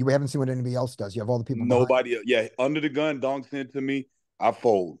 you haven't seen what anybody else does. You have all the people behind. Nobody, yeah, under the gun donks into me, I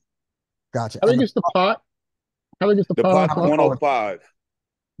fold. Gotcha. How And big is the pot? How big is the The pot on pot's flop? 105.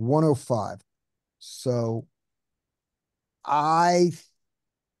 105. So I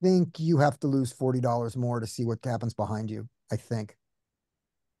think you have to lose $40 more to see what happens behind you. I think.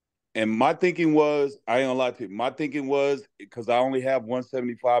 And my thinking was, I ain't gonna lie to you, my thinking was, because I only have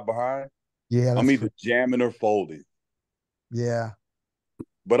 175 behind, Yeah, I'm that's either true. jamming or folding. Yeah.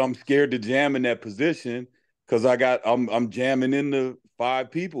 But I'm scared to jam in that position because I'm jamming into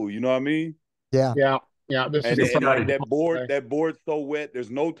 5 people, you know what I mean? Yeah. Yeah, yeah. This is And the Hey, and Scotty. like that board's so wet, there's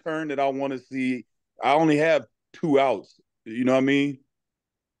no turn that I want to see. I only have 2 outs, you know what I mean?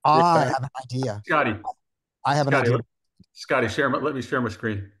 I Okay. have an idea. Scotty, I have an Scotty, idea. Scotty, let me share my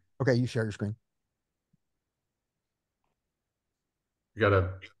screen. Okay, you share your screen. You gotta,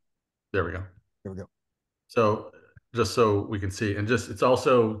 there we go. Here we go. So just so we can see, and it's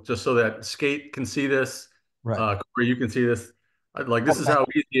also just so that Skate can see this, Right. Corey, you can see this. Like this is Okay. how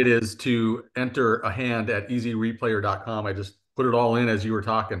easy it is to enter a hand at easyreplayer.com. I just put it all in as you were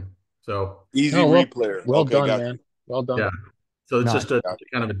talking. So Easy Oh, well, replayer. well Okay, done, got man. you. Well done. yeah, so it's Nice. just a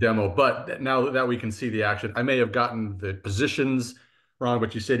kind of a demo. But now that we can see the action, I may have gotten the positions wrong,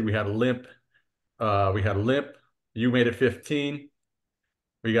 but you said we had a limp. We had a limp. You made it 15.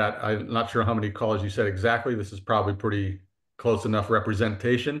 We got, I'm not sure how many calls you said exactly. This is probably pretty close enough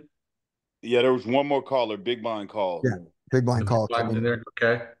representation. Yeah, there was one more caller, big blind call. Yeah. Big blind The call. blinds in there.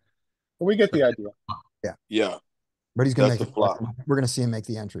 Okay. We get the idea. Yeah. Yeah, But he's gonna that's make a it. flop. We're gonna see him make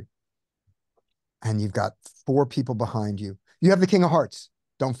the entry. And you've got 4 people behind you. You have the king of hearts.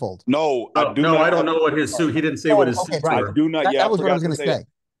 Don't fold. No, I do No, not I don't have know the what king his of suit. hearts. He didn't say what Oh, his okay, suits right. I were. do not. Yeah, That I was what I forgot was to gonna say it. say.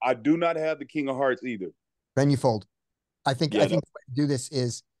 I do not have the king of hearts either. Then you fold. I think Yeah, the way to do this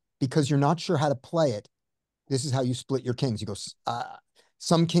is because you're not sure how to play it. This is how you split your kings. You go,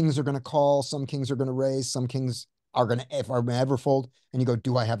 some kings are going to call, some kings are going to raise, some kings are going to, if I'm ever fold, and you go,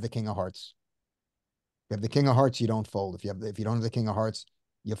 do I have the king of hearts? If you have the king of hearts, you don't fold. If you don't have the king of hearts,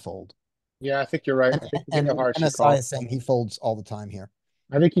 you fold. Yeah, I think you're right. And, I think the and king of hearts you MSI call. is saying he folds all the time here.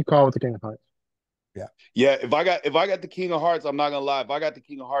 I think you call with the king of hearts. Yeah. Yeah, if I got the king of hearts, I'm not gonna lie. If I got the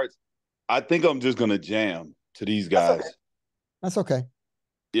king of hearts, I think I'm just gonna jam to these guys. That's okay.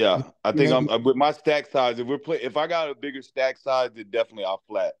 Yeah, I You think may, I'm with my stack size. If I got a bigger stack size, then definitely I'll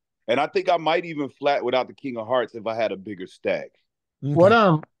flat. And I think I might even flat without the king of hearts if I had a bigger stack. What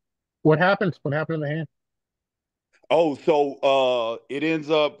okay. what happens? What happened in the hand? Oh, so it ends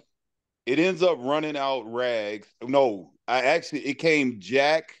up running out rags. No, it came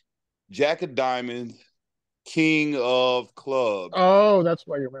Jack of diamonds, king of clubs. Oh, that's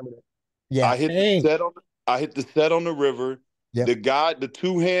why you remembered it. Yeah. I hit the Dang. set on I hit the set on the river. Yep. The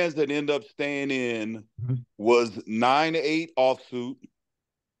 2 hands that end up staying in Mhm. was 9-8 offsuit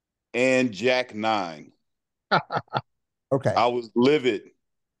and Jack 9. Okay. I was livid.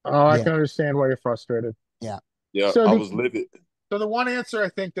 Oh, I Yeah. can understand why you're frustrated. Yeah. Yeah, So I the was livid. so the one answer I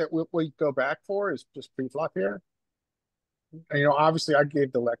think that we go back for is just pre-flop here. And, you know, obviously I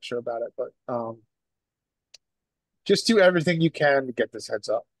gave the lecture about it, but just do everything you can to get this heads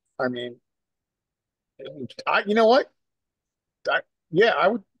up. I mean, you know what? Yeah, I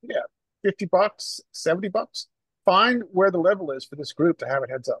would, yeah, $50, $70. Find where the level is for this group to have it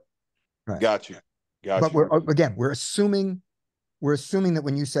heads up. Right. Got you. But we're assuming that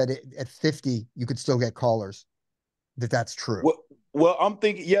when you said at 50, you could still get callers, that's true. Well, I'm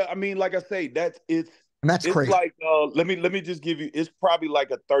thinking, yeah, I mean, like I say, And that's it's crazy. like let me just give you, it's probably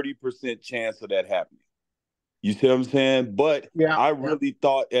like a 30% chance of that happening. You see what I'm saying? But Yeah, I yeah. really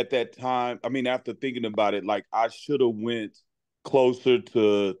thought at that time, I mean, after thinking about it, like I should have went closer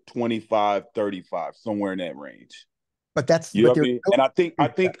to 25, 35, somewhere in that range. But You know what I there's mean? no And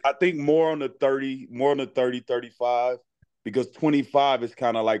I think more on the 30, 35. because 25 is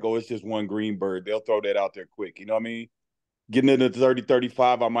kind of like, oh, it's just one green bird. They'll throw that out there quick. You know what I mean? Getting into 30,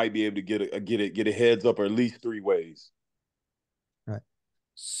 35, I might be able to get a heads up or at least three ways. Right.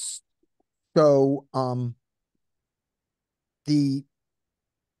 So the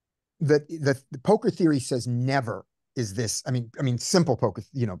poker theory says never is this. I mean, simple poker,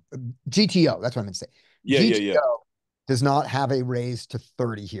 GTO, that's what I'm going to say. Yeah, GTO yeah, yeah. does not have a raise to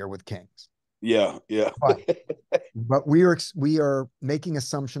 30 here with kings. Yeah, yeah. But we are making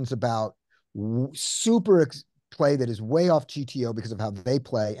assumptions about super play that is way off GTO because of how they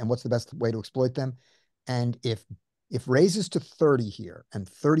play and what's the best way to exploit them. And if raises to 30 here and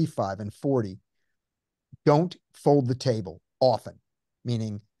 35 and 40 don't fold the table often,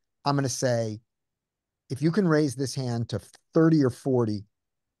 meaning I'm going to say, if you can raise this hand to 30 or 40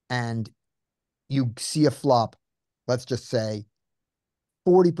 and you see a flop, let's just say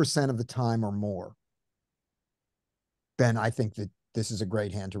 40% of the time or more, then I think that this is a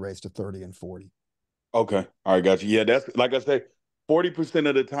great hand to raise to 30 and 40. Okay. All right, got you. Yeah, that's like I say, 40%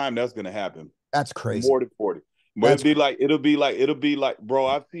 of the time that's gonna happen. That's crazy. More than 40. But it'll be like, bro,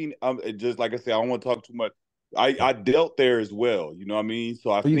 I've seen just like I said, I don't want to talk too much. I dealt there as well, you know what I mean?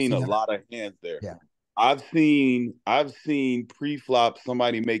 So I've seen a lot of hands there. Yeah. I've seen pre-flop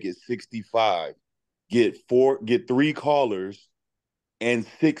somebody make it 65, get three callers, and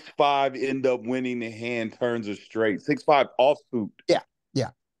 6-5 end up winning the hand turns are straight. 6-5 offsuit. Yeah. Yeah.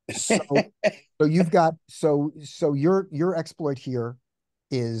 So you've got so your exploit here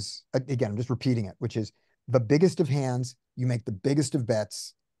is, again, I'm just repeating it, which is the biggest of hands, you make the biggest of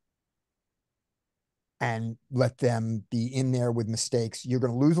bets and let them be in there with mistakes. You're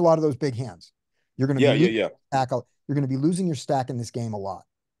going to lose a lot of those big hands. You're going to you're going to be losing your stack in this game a lot.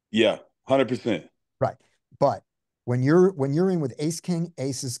 Yeah, 100%. Right. But when you're in with ace king,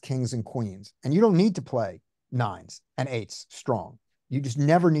 aces, kings, and queens, and you don't need to play nines and eights strong. You just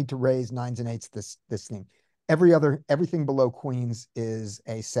never need to raise nines and eights this thing. Everything below queens is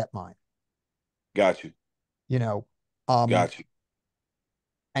a set mine. Got you. Got you.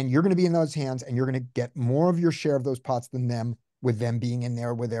 And you're going to be in those hands, and you're going to get more of your share of those pots than them, with them being in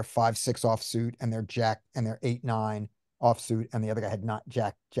there with their 5-6 offsuit and their jack and their 8-9 offsuit, and the other guy had not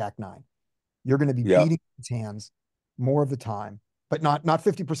jack 9. You're going to be beating his hands more of the time, but not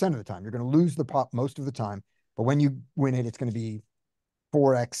 50% of the time. You're going to lose the pot most of the time, but when you win it, it's going to be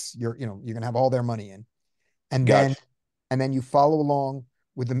 4x. You're going to have all their money in, and then you follow along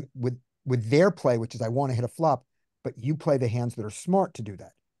with them with their play, which is, I want to hit a flop, but you play the hands that are smart to do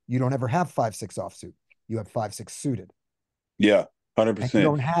that. You don't ever have 5-6 offsuit. You have 5-6 suited. Yeah, 100%. And you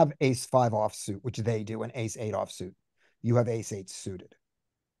don't have ace-5 offsuit, which they do, and ace-8 offsuit. You have ace-8 suited.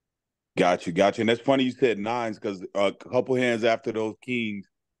 Got you. And that's funny you said nines, because a couple hands after those kings,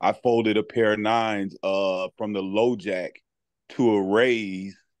 I folded a pair of nines from the low jack to a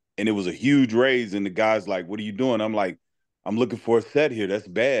raise, and it was a huge raise. And the guy's like, "What are you doing?" I'm like, "I'm looking for a set here. That's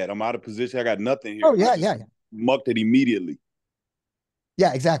bad. I'm out of position. I got nothing here." Oh, yeah. Mucked it immediately.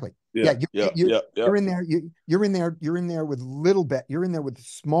 Yeah, exactly. Yeah. You're in there. You're in there with little bet. You're in there with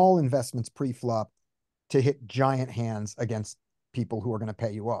small investments pre-flop to hit giant hands against people who are going to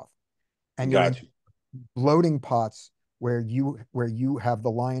pay you off. And you're in bloating pots where you have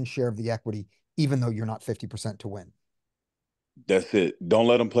the lion's share of the equity, even though you're not 50% to win. That's it. Don't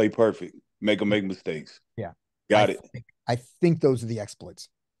let them play perfect. Make them make mistakes. Yeah. Got it. I think those are the exploits.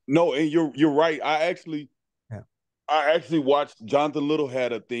 No, and you're right. I actually watched Jonathan Little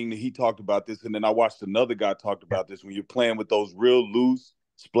had a thing that he talked about this, and then I watched another guy talked about this. When you're playing with those real loose,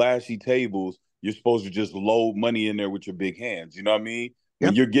 splashy tables, you're supposed to just load money in there with your big hands. You know what I mean?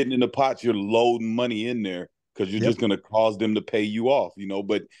 When you're getting in the pots, you're loading money in there because you're just going to cause them to pay you off,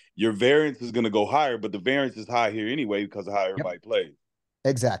 but your variance is going to go higher, but the variance is high here anyway because of how everybody plays.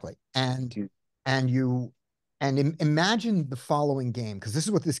 Exactly. And imagine the following game, because this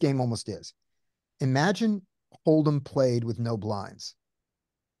is what this game almost is. Imagine Hold'em played with no blinds.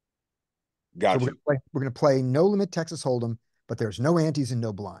 Gotcha. So we're going to play no limit Texas Hold'em, but there's no antes and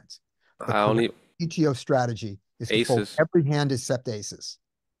no blinds. The GTO strategy is to fold every hand except aces.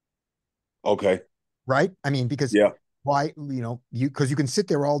 Okay. Right? I mean, because why, because you can sit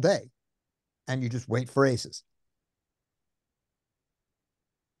there all day and you just wait for aces.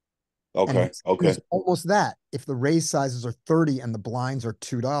 Okay. It's almost that. If the raise sizes are 30 and the blinds are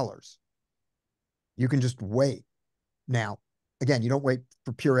 $2, you can just wait. Now, again, you don't wait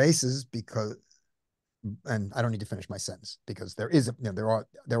for pure aces and I don't need to finish my sentence because there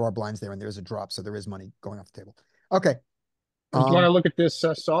are blinds there and there is a drop, so there is money going off the table. Okay. You want to look at this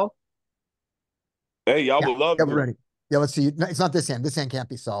solve? Hey, y'all would love to. We're ready. Yeah, let's see. No, it's not this hand. This hand can't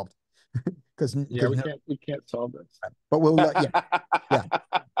be solved because Yeah, we can't solve this. but we'll yeah.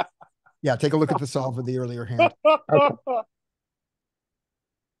 Yeah, take a look at the solve of the earlier hand. Okay.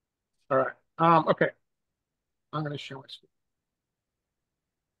 All right. Okay. I'm going to show it.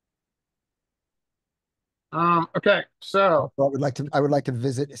 Okay. So, I would like to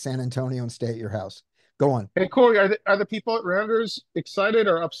visit San Antonio and stay at your house. Go on. hey, Corey, are the people at Rounders excited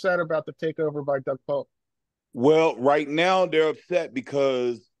or upset about the takeover by Doug Polk? Well, right now they're upset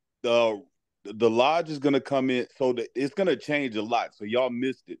because the lodge is gonna come in, so it's gonna change a lot. So y'all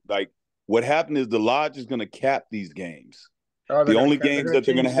missed it. Like what happened is the lodge is gonna cap these games. Oh, The only they're games gonna that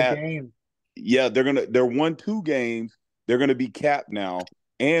they're gonna change the have, game. yeah, they're 1-2 games. They're gonna be capped now,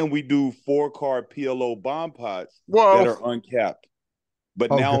 and we do 4-card PLO bomb pots that Whoa. are uncapped. But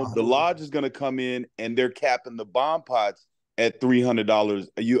Oh now God. the lodge is going to come in and they're capping the bomb pots at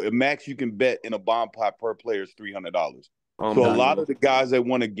 $300. Max you can bet in a bomb pot per player is $300. So a lot of the guys that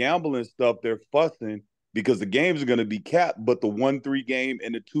want to gamble and stuff, they're fussing because the games are going to be capped, but the 1-3 game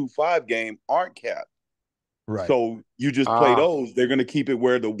and the 2-5 game aren't capped. Right. So you just play those. They're going to keep it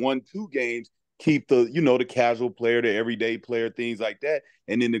where the 1-2 games keep the casual player, the everyday player, things like that.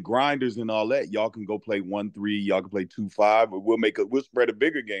 And then the grinders and all that, y'all can go play 1-3, y'all can play 2-5, or we'll spread a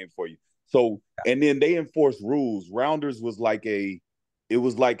bigger game for you. So, and then they enforce rules. Rounders was like a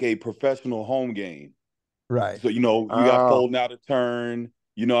professional home game. Right. So, you got folding out a turn,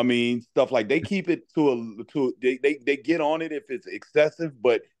 you know what I mean? Stuff like they keep it they get on it if it's excessive,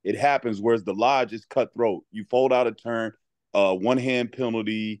 but it happens. Whereas the lodge is cutthroat. You fold out a turn, one hand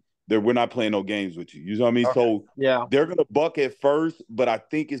penalty. We're not playing no games with you. You know what I mean? Okay. So Yeah. they're gonna buck at first, but I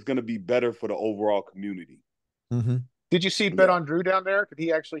think it's gonna be better for the overall community. Mm-hmm. Did you see Bet on Drew down there? Did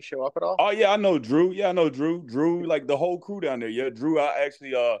he actually show up at all? Oh yeah, I know Drew. Yeah, I know Drew. Drew, like the whole crew down there. Yeah, Drew. I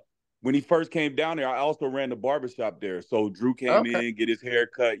actually when he first came down there, I also ran the barbershop there. So Drew came in, get his hair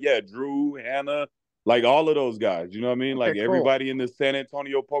cut. Yeah, Drew, Hannah, like all of those guys. You know what I mean? Like cool. everybody in the San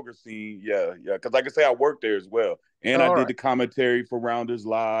Antonio poker scene. Yeah, yeah. Because like I say, I worked there as well, and I did the commentary for Rounders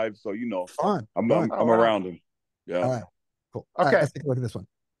Live. So Fun. I'm around them. Yeah. All right. Cool. Okay. All right, let's take a look at this one.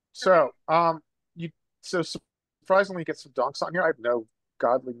 So, so surprisingly get some donks on here. I have no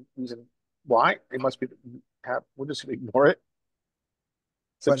godly reason why. It must be we're just gonna ignore it.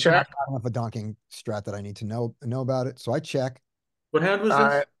 So But check. I don't have a donking strat that I need to know about it. So I check. What hand was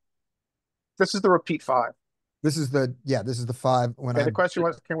this? This is the repeat 5. This is the 5 when the question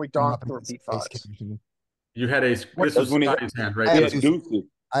was, can we donk the repeat 5s? You had this was when he Scotty's hand, right? had deuces.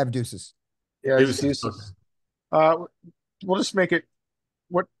 I have deuces. Yeah, Deuces. We'll just make it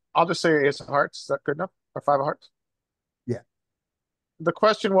I'll just say ace of hearts. Is that good enough? Or 5 of hearts? Yeah. The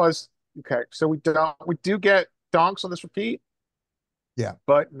question was, okay, so we do get donks on this repeat. Yeah.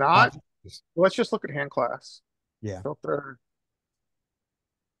 But not let's just look at hand class. Yeah. Filter.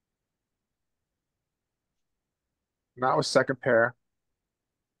 Not with second pair.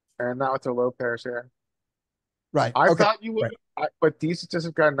 And not with the low pairs here. Right. I thought you would, but these just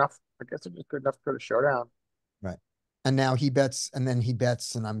have got enough. I guess they're just good enough to go to showdown. Right. And now he bets, and then he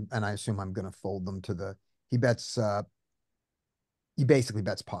bets, and I assume I'm gonna fold them to he bets he basically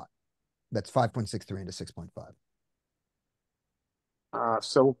bets pot. That's 5.63 into 6.5.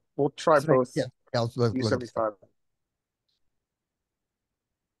 So we'll try both. Yeah. Let's look at 75.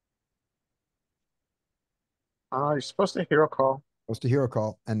 You're supposed to hero call. Supposed to hero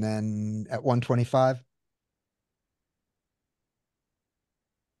call, and then at 125.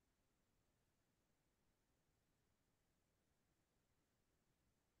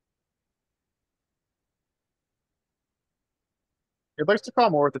 It likes to call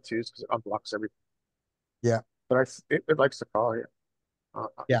more with the 2s because it unblocks everything. Yeah. But it likes to call here.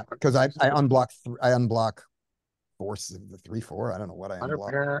 Yeah, because I unblock force of the 3-4. I don't know what I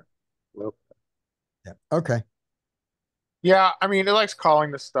unblock. Yeah. Okay. Yeah, I mean, it likes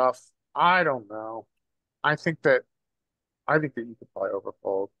calling this stuff. I don't know. I think that you could probably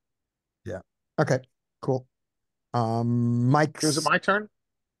overfold. Yeah. Okay. Cool. Mike's. Is it my turn?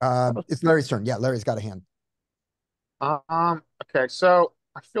 It's Larry's turn. Yeah, Larry's got a hand. Okay, so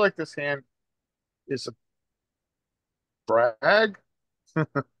I feel like this hand is a brag.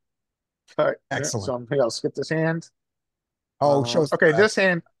 Excellent. So maybe I'll skip this hand. Oh, okay, this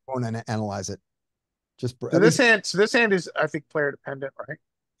hand. I want to analyze it. Just So this hand is, I think, player dependent, right?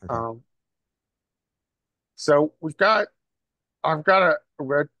 Okay. So I've got a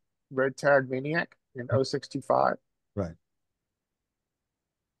red tag maniac in 0625. Right.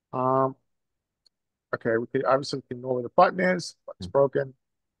 Okay, we could obviously know where the button is. Button's broken.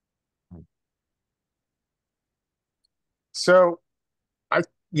 So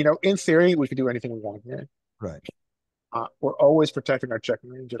in theory, we could do anything we want here. Right. We're always protecting our checking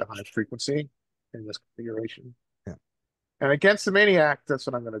range at a high frequency in this configuration. Yeah. And against the Maniac, that's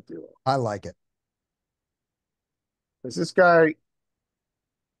what I'm going to do. I like it. Because this guy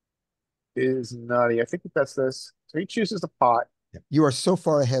is nutty. I think that's this. So he chooses the pot. Yeah. You are so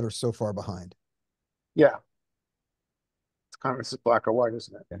far ahead or so far behind. Yeah. It's kind of this is black or white,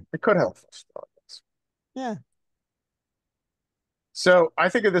 isn't it? Yeah. It could have a flush draw. Yeah. So I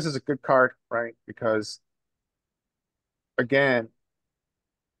think of this as a good card, right? Because again,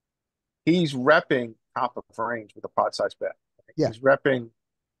 he's repping top of range with a pot size bet. Right? Yeah. He's repping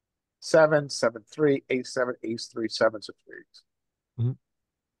 7, 7, 3, ace 7, ace 3, sevens of threes. Mhm.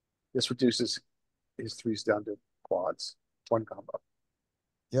 This reduces his threes down to quads, one combo.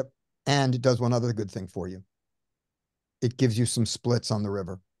 Yep. And it does one other good thing for you. It gives you some splits on the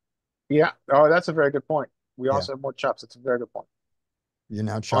river. Yeah. Oh, that's a very good point. We Yeah. also have more chops. That's a very good point. You're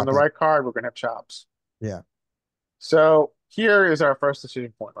now On chopping. the right card, we're going to have chops. Yeah. So here is our first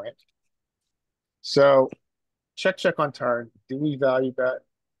decision point, right? So check, check on turn. Do we value bet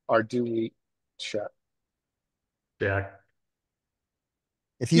or do we check? Jack.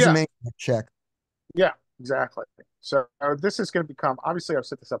 If he's Yeah. a maniac, check. Yeah, exactly. So this is going to become, obviously I've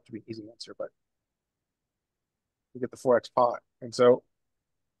set this up to be an easy answer, but we get the 4x pot. And so,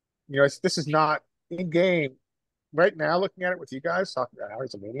 this is not in game right now, looking at it with you guys, talking about how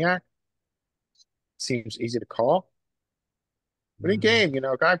he's a maniac. Seems easy to call. But in game,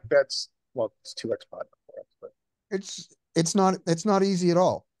 a guy bets, well, it's 2x pot, of course, but It's not easy at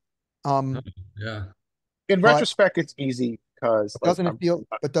all. Yeah. in But- retrospect, it's easy because Doesn't it feel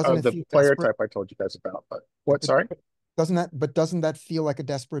the feel player desperate? type I told you guys about. But what? Sorry. Doesn't that feel like a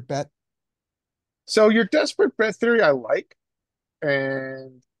desperate bet? So your desperate bet theory, I like,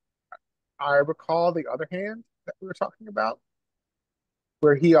 and I recall the other hand that we were talking about,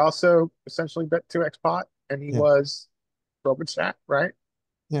 where he also essentially bet 2x pot, and he Yeah. was broken stack, right?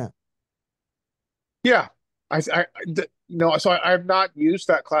 Yeah. Yeah. So I have not used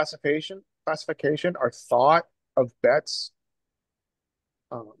that classification or thought of bets,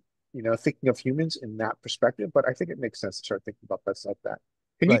 thinking of humans in that perspective, but I think it makes sense to start thinking about bets like that.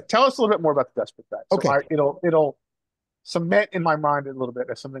 Can you Right. tell us a little bit more about the desperate bet? So Okay. it'll cement in my mind a little bit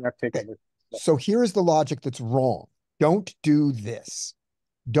as something I've taken Okay. with. So here is the logic that's wrong. Don't do this.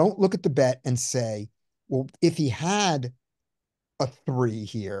 Don't look at the bet and say, well, if he had a 3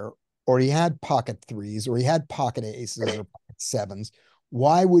 here, or he had pocket threes, or he had pocket aces or pocket sevens,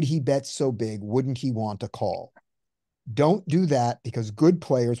 why would he bet so big? Wouldn't he want to call? Don't do that, because good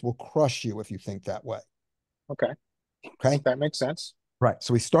players will crush you if you think that way. Okay, Okay. that makes sense. Right.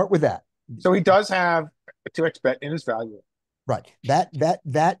 So we start with that. So he does have a 2x bet in his value. Right.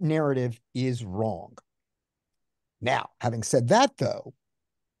 That narrative is wrong. Now, having said that, though,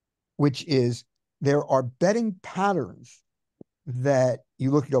 which is there are betting patterns that you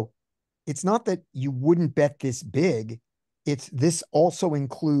look and go, it's not that you wouldn't bet this big, it's this also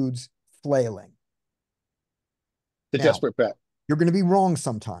includes flailing. The Now, desperate bet. You're going to be wrong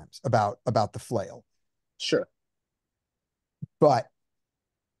sometimes about the flail, Sure. but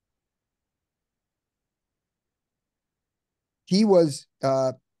he was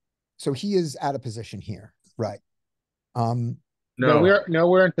so he is out of position here, right? No, No.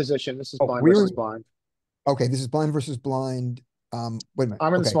 we're in position. This is Oh, blind we're versus in- blind. Okay, this is blind versus blind. Wait a minute.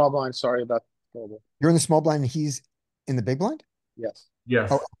 I'm in the Okay. small blind. Sorry about global. You're in the small blind and he's in the big blind? Yes. Yes.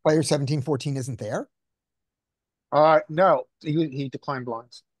 Oh, player 1714 isn't there? No, he declined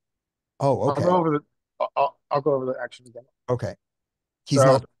blinds. Oh, okay. I'll go over the action again. Okay. He's So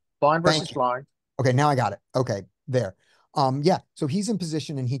not. blind Thank versus you. blind. Okay, now I got it. Okay, there. Yeah, so he's in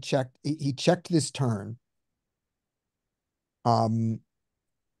position and he checked this turn.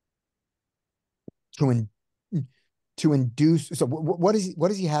 To induce. So what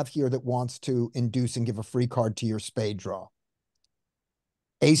does he have here that wants to induce and give a free card to your spade draw?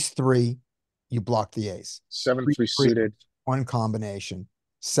 Ace 3, you block the ace. 7-3 suited. One combination.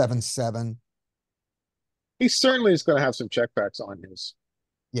 7-7. He certainly is going to have some checkbacks on his.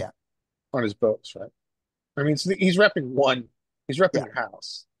 Yeah. On his boats, right? I mean, he's repping one. He's repping Yeah. a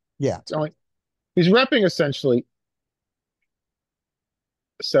house. Yeah. He's repping essentially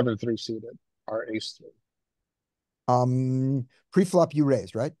 7-3 suited or ace 3. Pre-flop you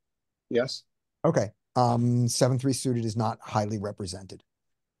raised, right? Yes. Okay. 7-3 suited is not highly represented.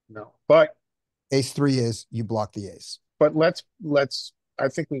 No. But Ace 3 is you block the ace. let's I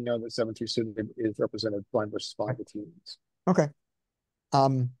think we know that 7-3 suited is represented blind versus blind with humans. Okay.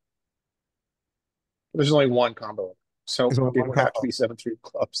 There's only one combo. So There's only it one would have to combo. be 7-3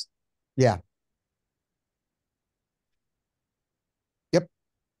 clubs. Yeah. Yep.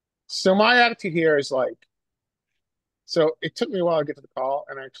 So my attitude here is like So it took me a while to get to the call,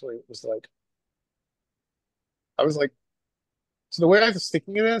 and actually it was like, I was like, so the way I was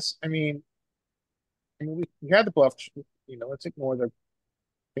thinking of this, we had the bluff, let's ignore the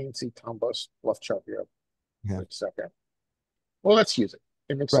fancy Tom Bus bluff chart here Yeah. for a second. Well, let's use it.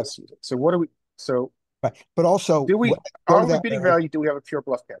 It makes Right. sense to use it. So what do we, so Right. But also, do we, go are to we that bidding barrel. value? Do we have a pure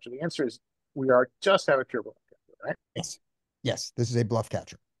bluff catcher? The answer is we are just have a pure bluff catcher, right? Yes. Yes, this is a bluff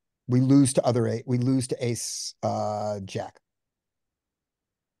catcher. We lose to we lose to ace, jack.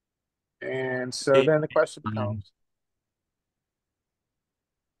 And so then the question becomes,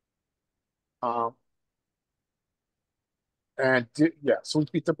 um, yeah, so we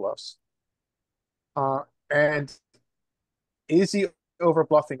beat the bluffs. And is he over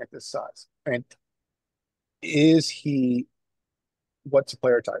bluffing at this size? And is he, what's the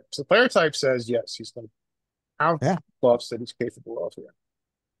player type? So the player type says, yes, he's going to have Yeah. bluffs that he's capable of here.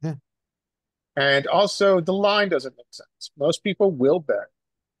 Yeah. And also the line doesn't make sense. Most people will bet.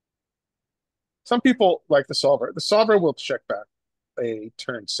 Some people like the solver. The solver will check back a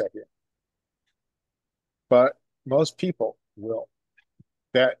turn second. But most people will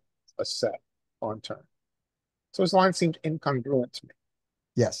bet a set on turn. So his line seemed incongruent to me.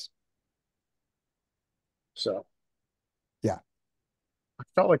 Yes. So Yeah. I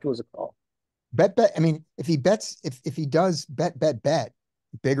felt like it was a call. Bet. I mean, if he bets, if he does bet,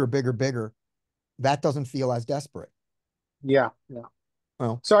 bigger, bigger, that doesn't feel as desperate. Yeah, yeah.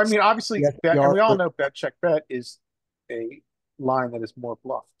 Well, So I mean, obviously, yes, bet, we and are, we all know bet check bet is a line that is more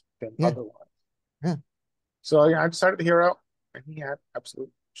bluffed than Yeah. other lines. Yeah. So yeah, I decided the hero, and he had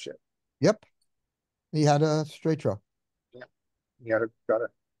absolute shit. Yep. He had a straight draw. He had got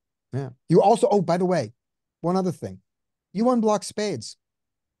it. Yeah. You also, oh, by the way, one other thing. You unblock spades.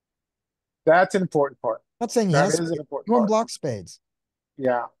 That's an important part. Not saying he That has is an spades. important You part. unblock spades.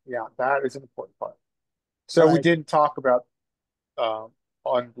 Yeah, yeah, that is an important part. So we Right. didn't talk about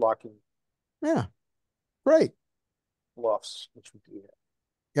unblocking Yeah. Great. bluffs, which we do here.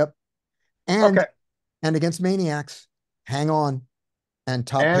 Yep. And Okay, and against maniacs, hang on. And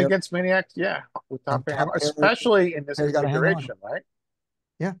top and pair, against Maniac, yeah, with top and pair, top pair, especially in this pair you gotta hang on. configuration, right?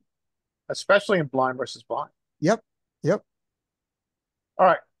 Yeah. Especially in blind versus blind. Yep. Yep. All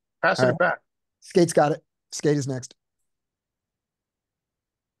right, passing All it right. back. Skate's got it. Skate is next.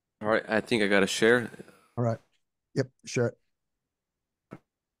 All right, I think I got to share. All right. Yep. Sure.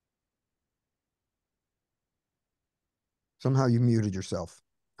 Somehow you muted yourself.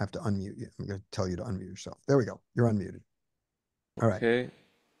 I have to unmute you. I'm going to tell you to unmute yourself. There we go. You're unmuted. All right. Okay.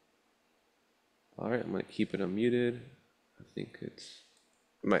 All right, I'm gonna keep it unmuted. I think it's.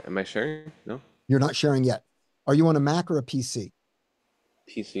 Am I sharing? No. You're not sharing yet. Are you on a Mac or a PC?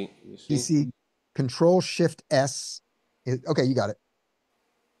 PC. You see? PC. Control Shift S. Okay, you got it.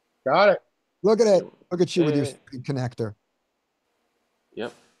 Got it. Look at it. So- Look at you with your Okay. screen connector.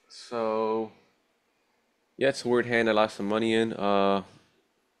 Yep. So. Yeah, it's a weird hand. I lost some money in.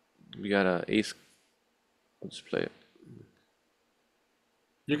 We got a ace. Let's play it.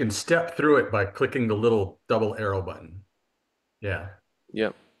 You can step through it by clicking the little double arrow button. Yeah.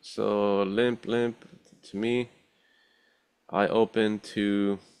 Yep. So limp to me. I open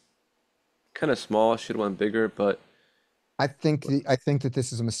to kind of small. Should have went bigger, but I think that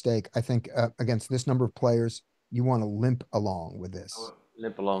this is a mistake. I think against this number of players, you want to limp along with this.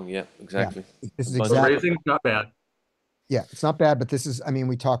 limp along. Yeah, exactly. This is But- So exactly. raising's not bad. Yeah, it's not bad, but this is, I mean,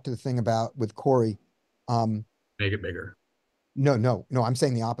 we talked to the thing about with Corey. Make it bigger. No, I'm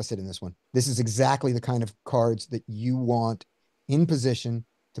saying the opposite in this one. This is exactly the kind of cards that you want in position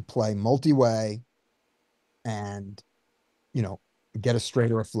to play multi-way and, get a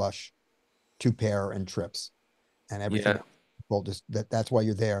straight or a flush, two pair and trips and everything. Yeah. Well, just that's why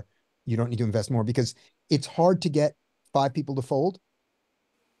you're there. You don't need to invest more because it's hard to get 5 people to fold.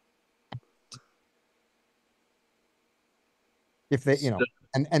 If they,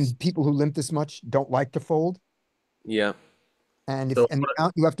 and people who limp this much don't like to fold. Yeah. And So- the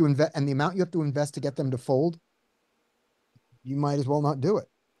amount you have to invest and the amount you have to invest to get them to fold, you might as well not do it.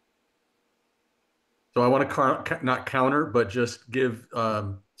 So I want to not counter, but just give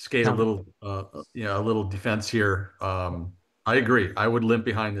Skate Counter. a little defense here. I agree. I would limp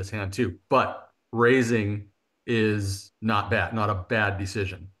behind this hand too, but raising is not bad, not a bad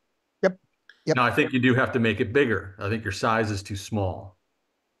decision. Yep. Now I think you do have to make it bigger. I think your size is too small.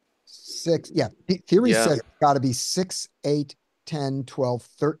 6, yeah. Theory Yeah. says it's got to be 6, 8, 10, 12,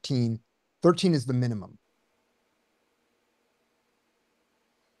 13. 13 is the minimum.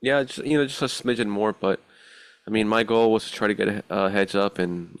 Yeah, just just a smidgen more, but I mean, my goal was to try to get a heads up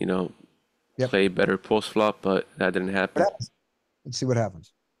and Yep. play better post flop, but that didn't happen. Let's see what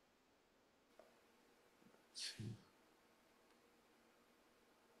happens.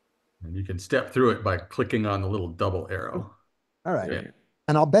 And you can step through it by clicking on the little double arrow. All right. Yeah.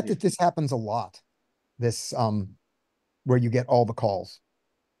 And I'll bet that this happens a lot. This, where you get all the calls.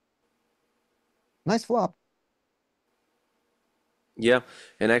 Nice flop. Yeah,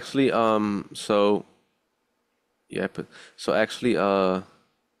 and actually, so yeah, but so actually, yeah,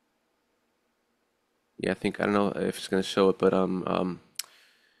 I think I don't know if it's gonna show it, but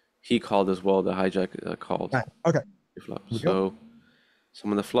he called as well. The hijack called Right. Okay. flop. Here we go. So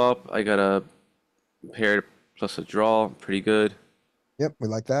I'm on the flop. I got a pair plus a draw, pretty good. Yep, we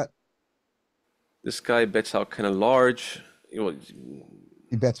like that. This guy bets out kind of large.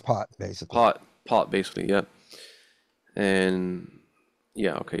 He bets pot, basically. Pot, basically, yeah. And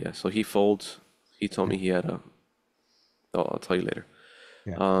yeah, okay, yeah. So he folds. He told me he had a. Oh, I'll tell you later.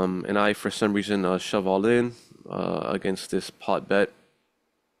 Yeah. And I, for some reason, shove all in against this pot bet.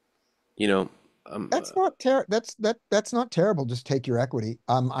 You know, That's not that's not terrible. Just take your equity.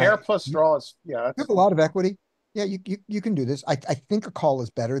 Pair plus you draws. Yeah, have that's a lot of equity. Yeah, you can do this. I think a call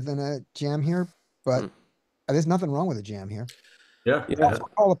is better than a jam here, but Hmm. there's nothing wrong with a jam here. Yeah. Yeah. You also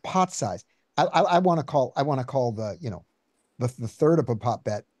call a pot size. I want to call the, you know, the third of a pot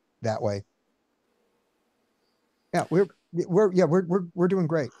bet that way. Yeah, we're doing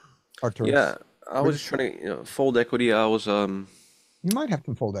great, Arturus. Yeah, I We're was just- just trying to, fold equity. I was You might have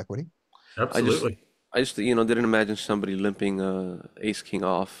some fold equity. Absolutely. I just didn't imagine somebody limping ace king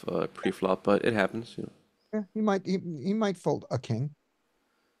off pre-flop, but it happens. Yeah, he might fold a king.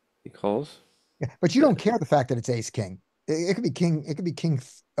 He calls. Yeah, but you don't care the fact that it's ace king. It could be king. It could be king.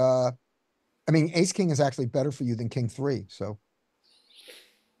 I mean, ace king is actually better for you than king 3. So,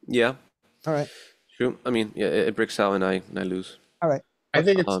 Yeah, all right, true. I mean, yeah, it breaks out and I lose. all right. I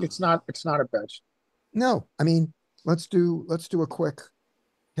think Um, it's not a bet. No, I mean, let's do a quick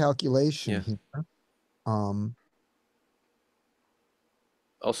calculation Yeah. here. Um,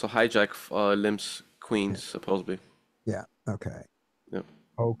 Also, hijack limps queens supposedly. yeah, okay. Yep.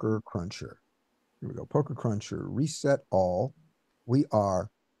 Poker cruncher. Here we go. Poker cruncher. Reset all. We are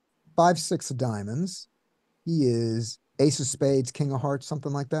 5-6 of diamonds. He is ace of spades, king of hearts,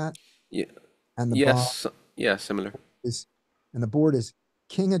 something like that. Yeah. And the Yes. Yeah. Similar. is, and the board is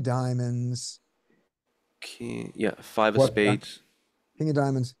king of diamonds, King. Yeah. Five of What- spades. king of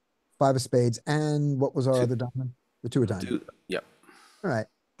diamonds, 5 of spades, and what was our Two- other diamond? The 2 of diamonds. Yeah. All right.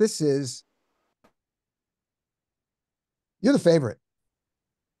 This is, you're the favorite.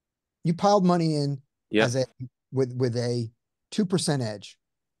 You piled money in Yeah. as a with a 2% edge.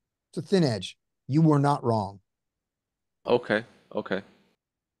 It's a thin edge. You were not wrong. Okay. Okay.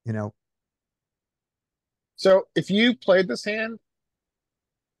 You know, So if you played this hand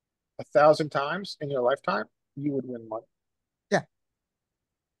 1,000 times in your lifetime, you would win money.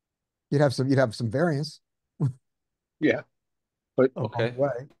 you'd have some variance Yeah. But along Okay. the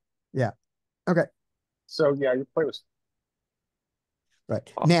way. Yeah. Okay. so yeah, your play was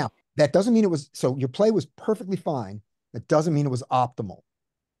Right. Awesome. Now, that doesn't mean it was, so your play was perfectly fine. That doesn't mean it was optimal.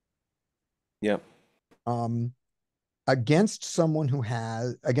 Yeah. Against someone who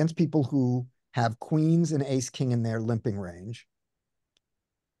has, against people who have queens and ace king in their limping range,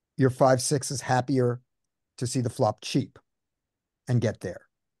 your 5-6 is happier to see the flop cheap and get there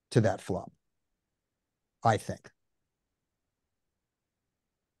to that flop, I think.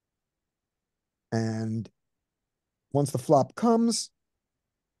 And once the flop comes,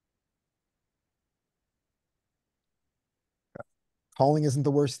 calling isn't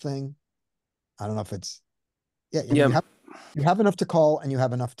the worst thing. I don't know if it's, yeah, Yeah. you have enough to call and you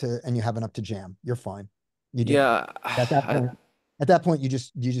have enough to jam. You're fine. You do. Yeah. At that point, you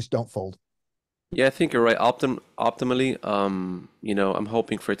just don't fold. Yeah, I think you're right. Optimally, I'm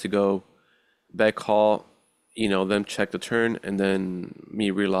hoping for it to go back call, them check the turn, and then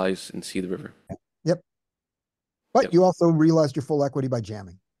me realize and see the river. Yep. But Yep. you also realized your full equity by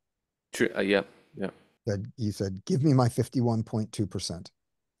jamming. True. Yeah. Yeah. You said, give me my 51.2%.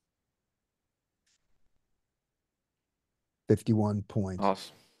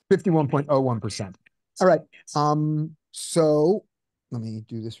 Awesome. 51.01%. All right. So let me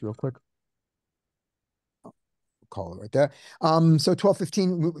do this real quick. Call it right there. So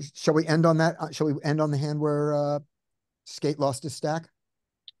 12-15, shall we end on that? Shall we end on the hand where Skate lost his stack?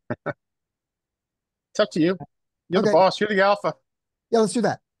 it's up to you. You're the Okay. boss, you're the alpha. Yeah, let's do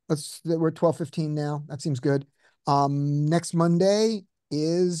that. We're at 12-15 now. That seems good. Next Monday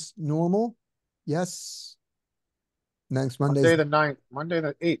is normal. Yes. Next Monday's Monday the 9th, Monday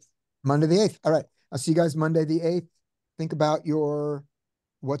the 8th. Monday the 8th. All right. I'll see you guys Monday the 8th. Think about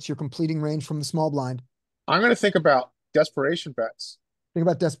what's your completing range from the small blind. I'm gonna think about desperation bets. Think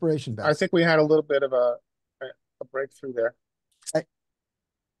about desperation bets. I think we had a little bit of a breakthrough there.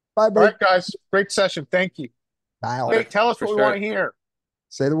 Bye, All Bert. right, guys. Great session. Thank you. Bye. Hey, tell us for what we sure. want to hear.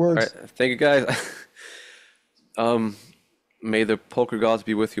 Say the All words. right, thank you guys. May the poker gods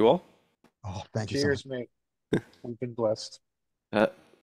be with you all. Oh, thank you so much. Cheers, mate. We've been blessed. Uh,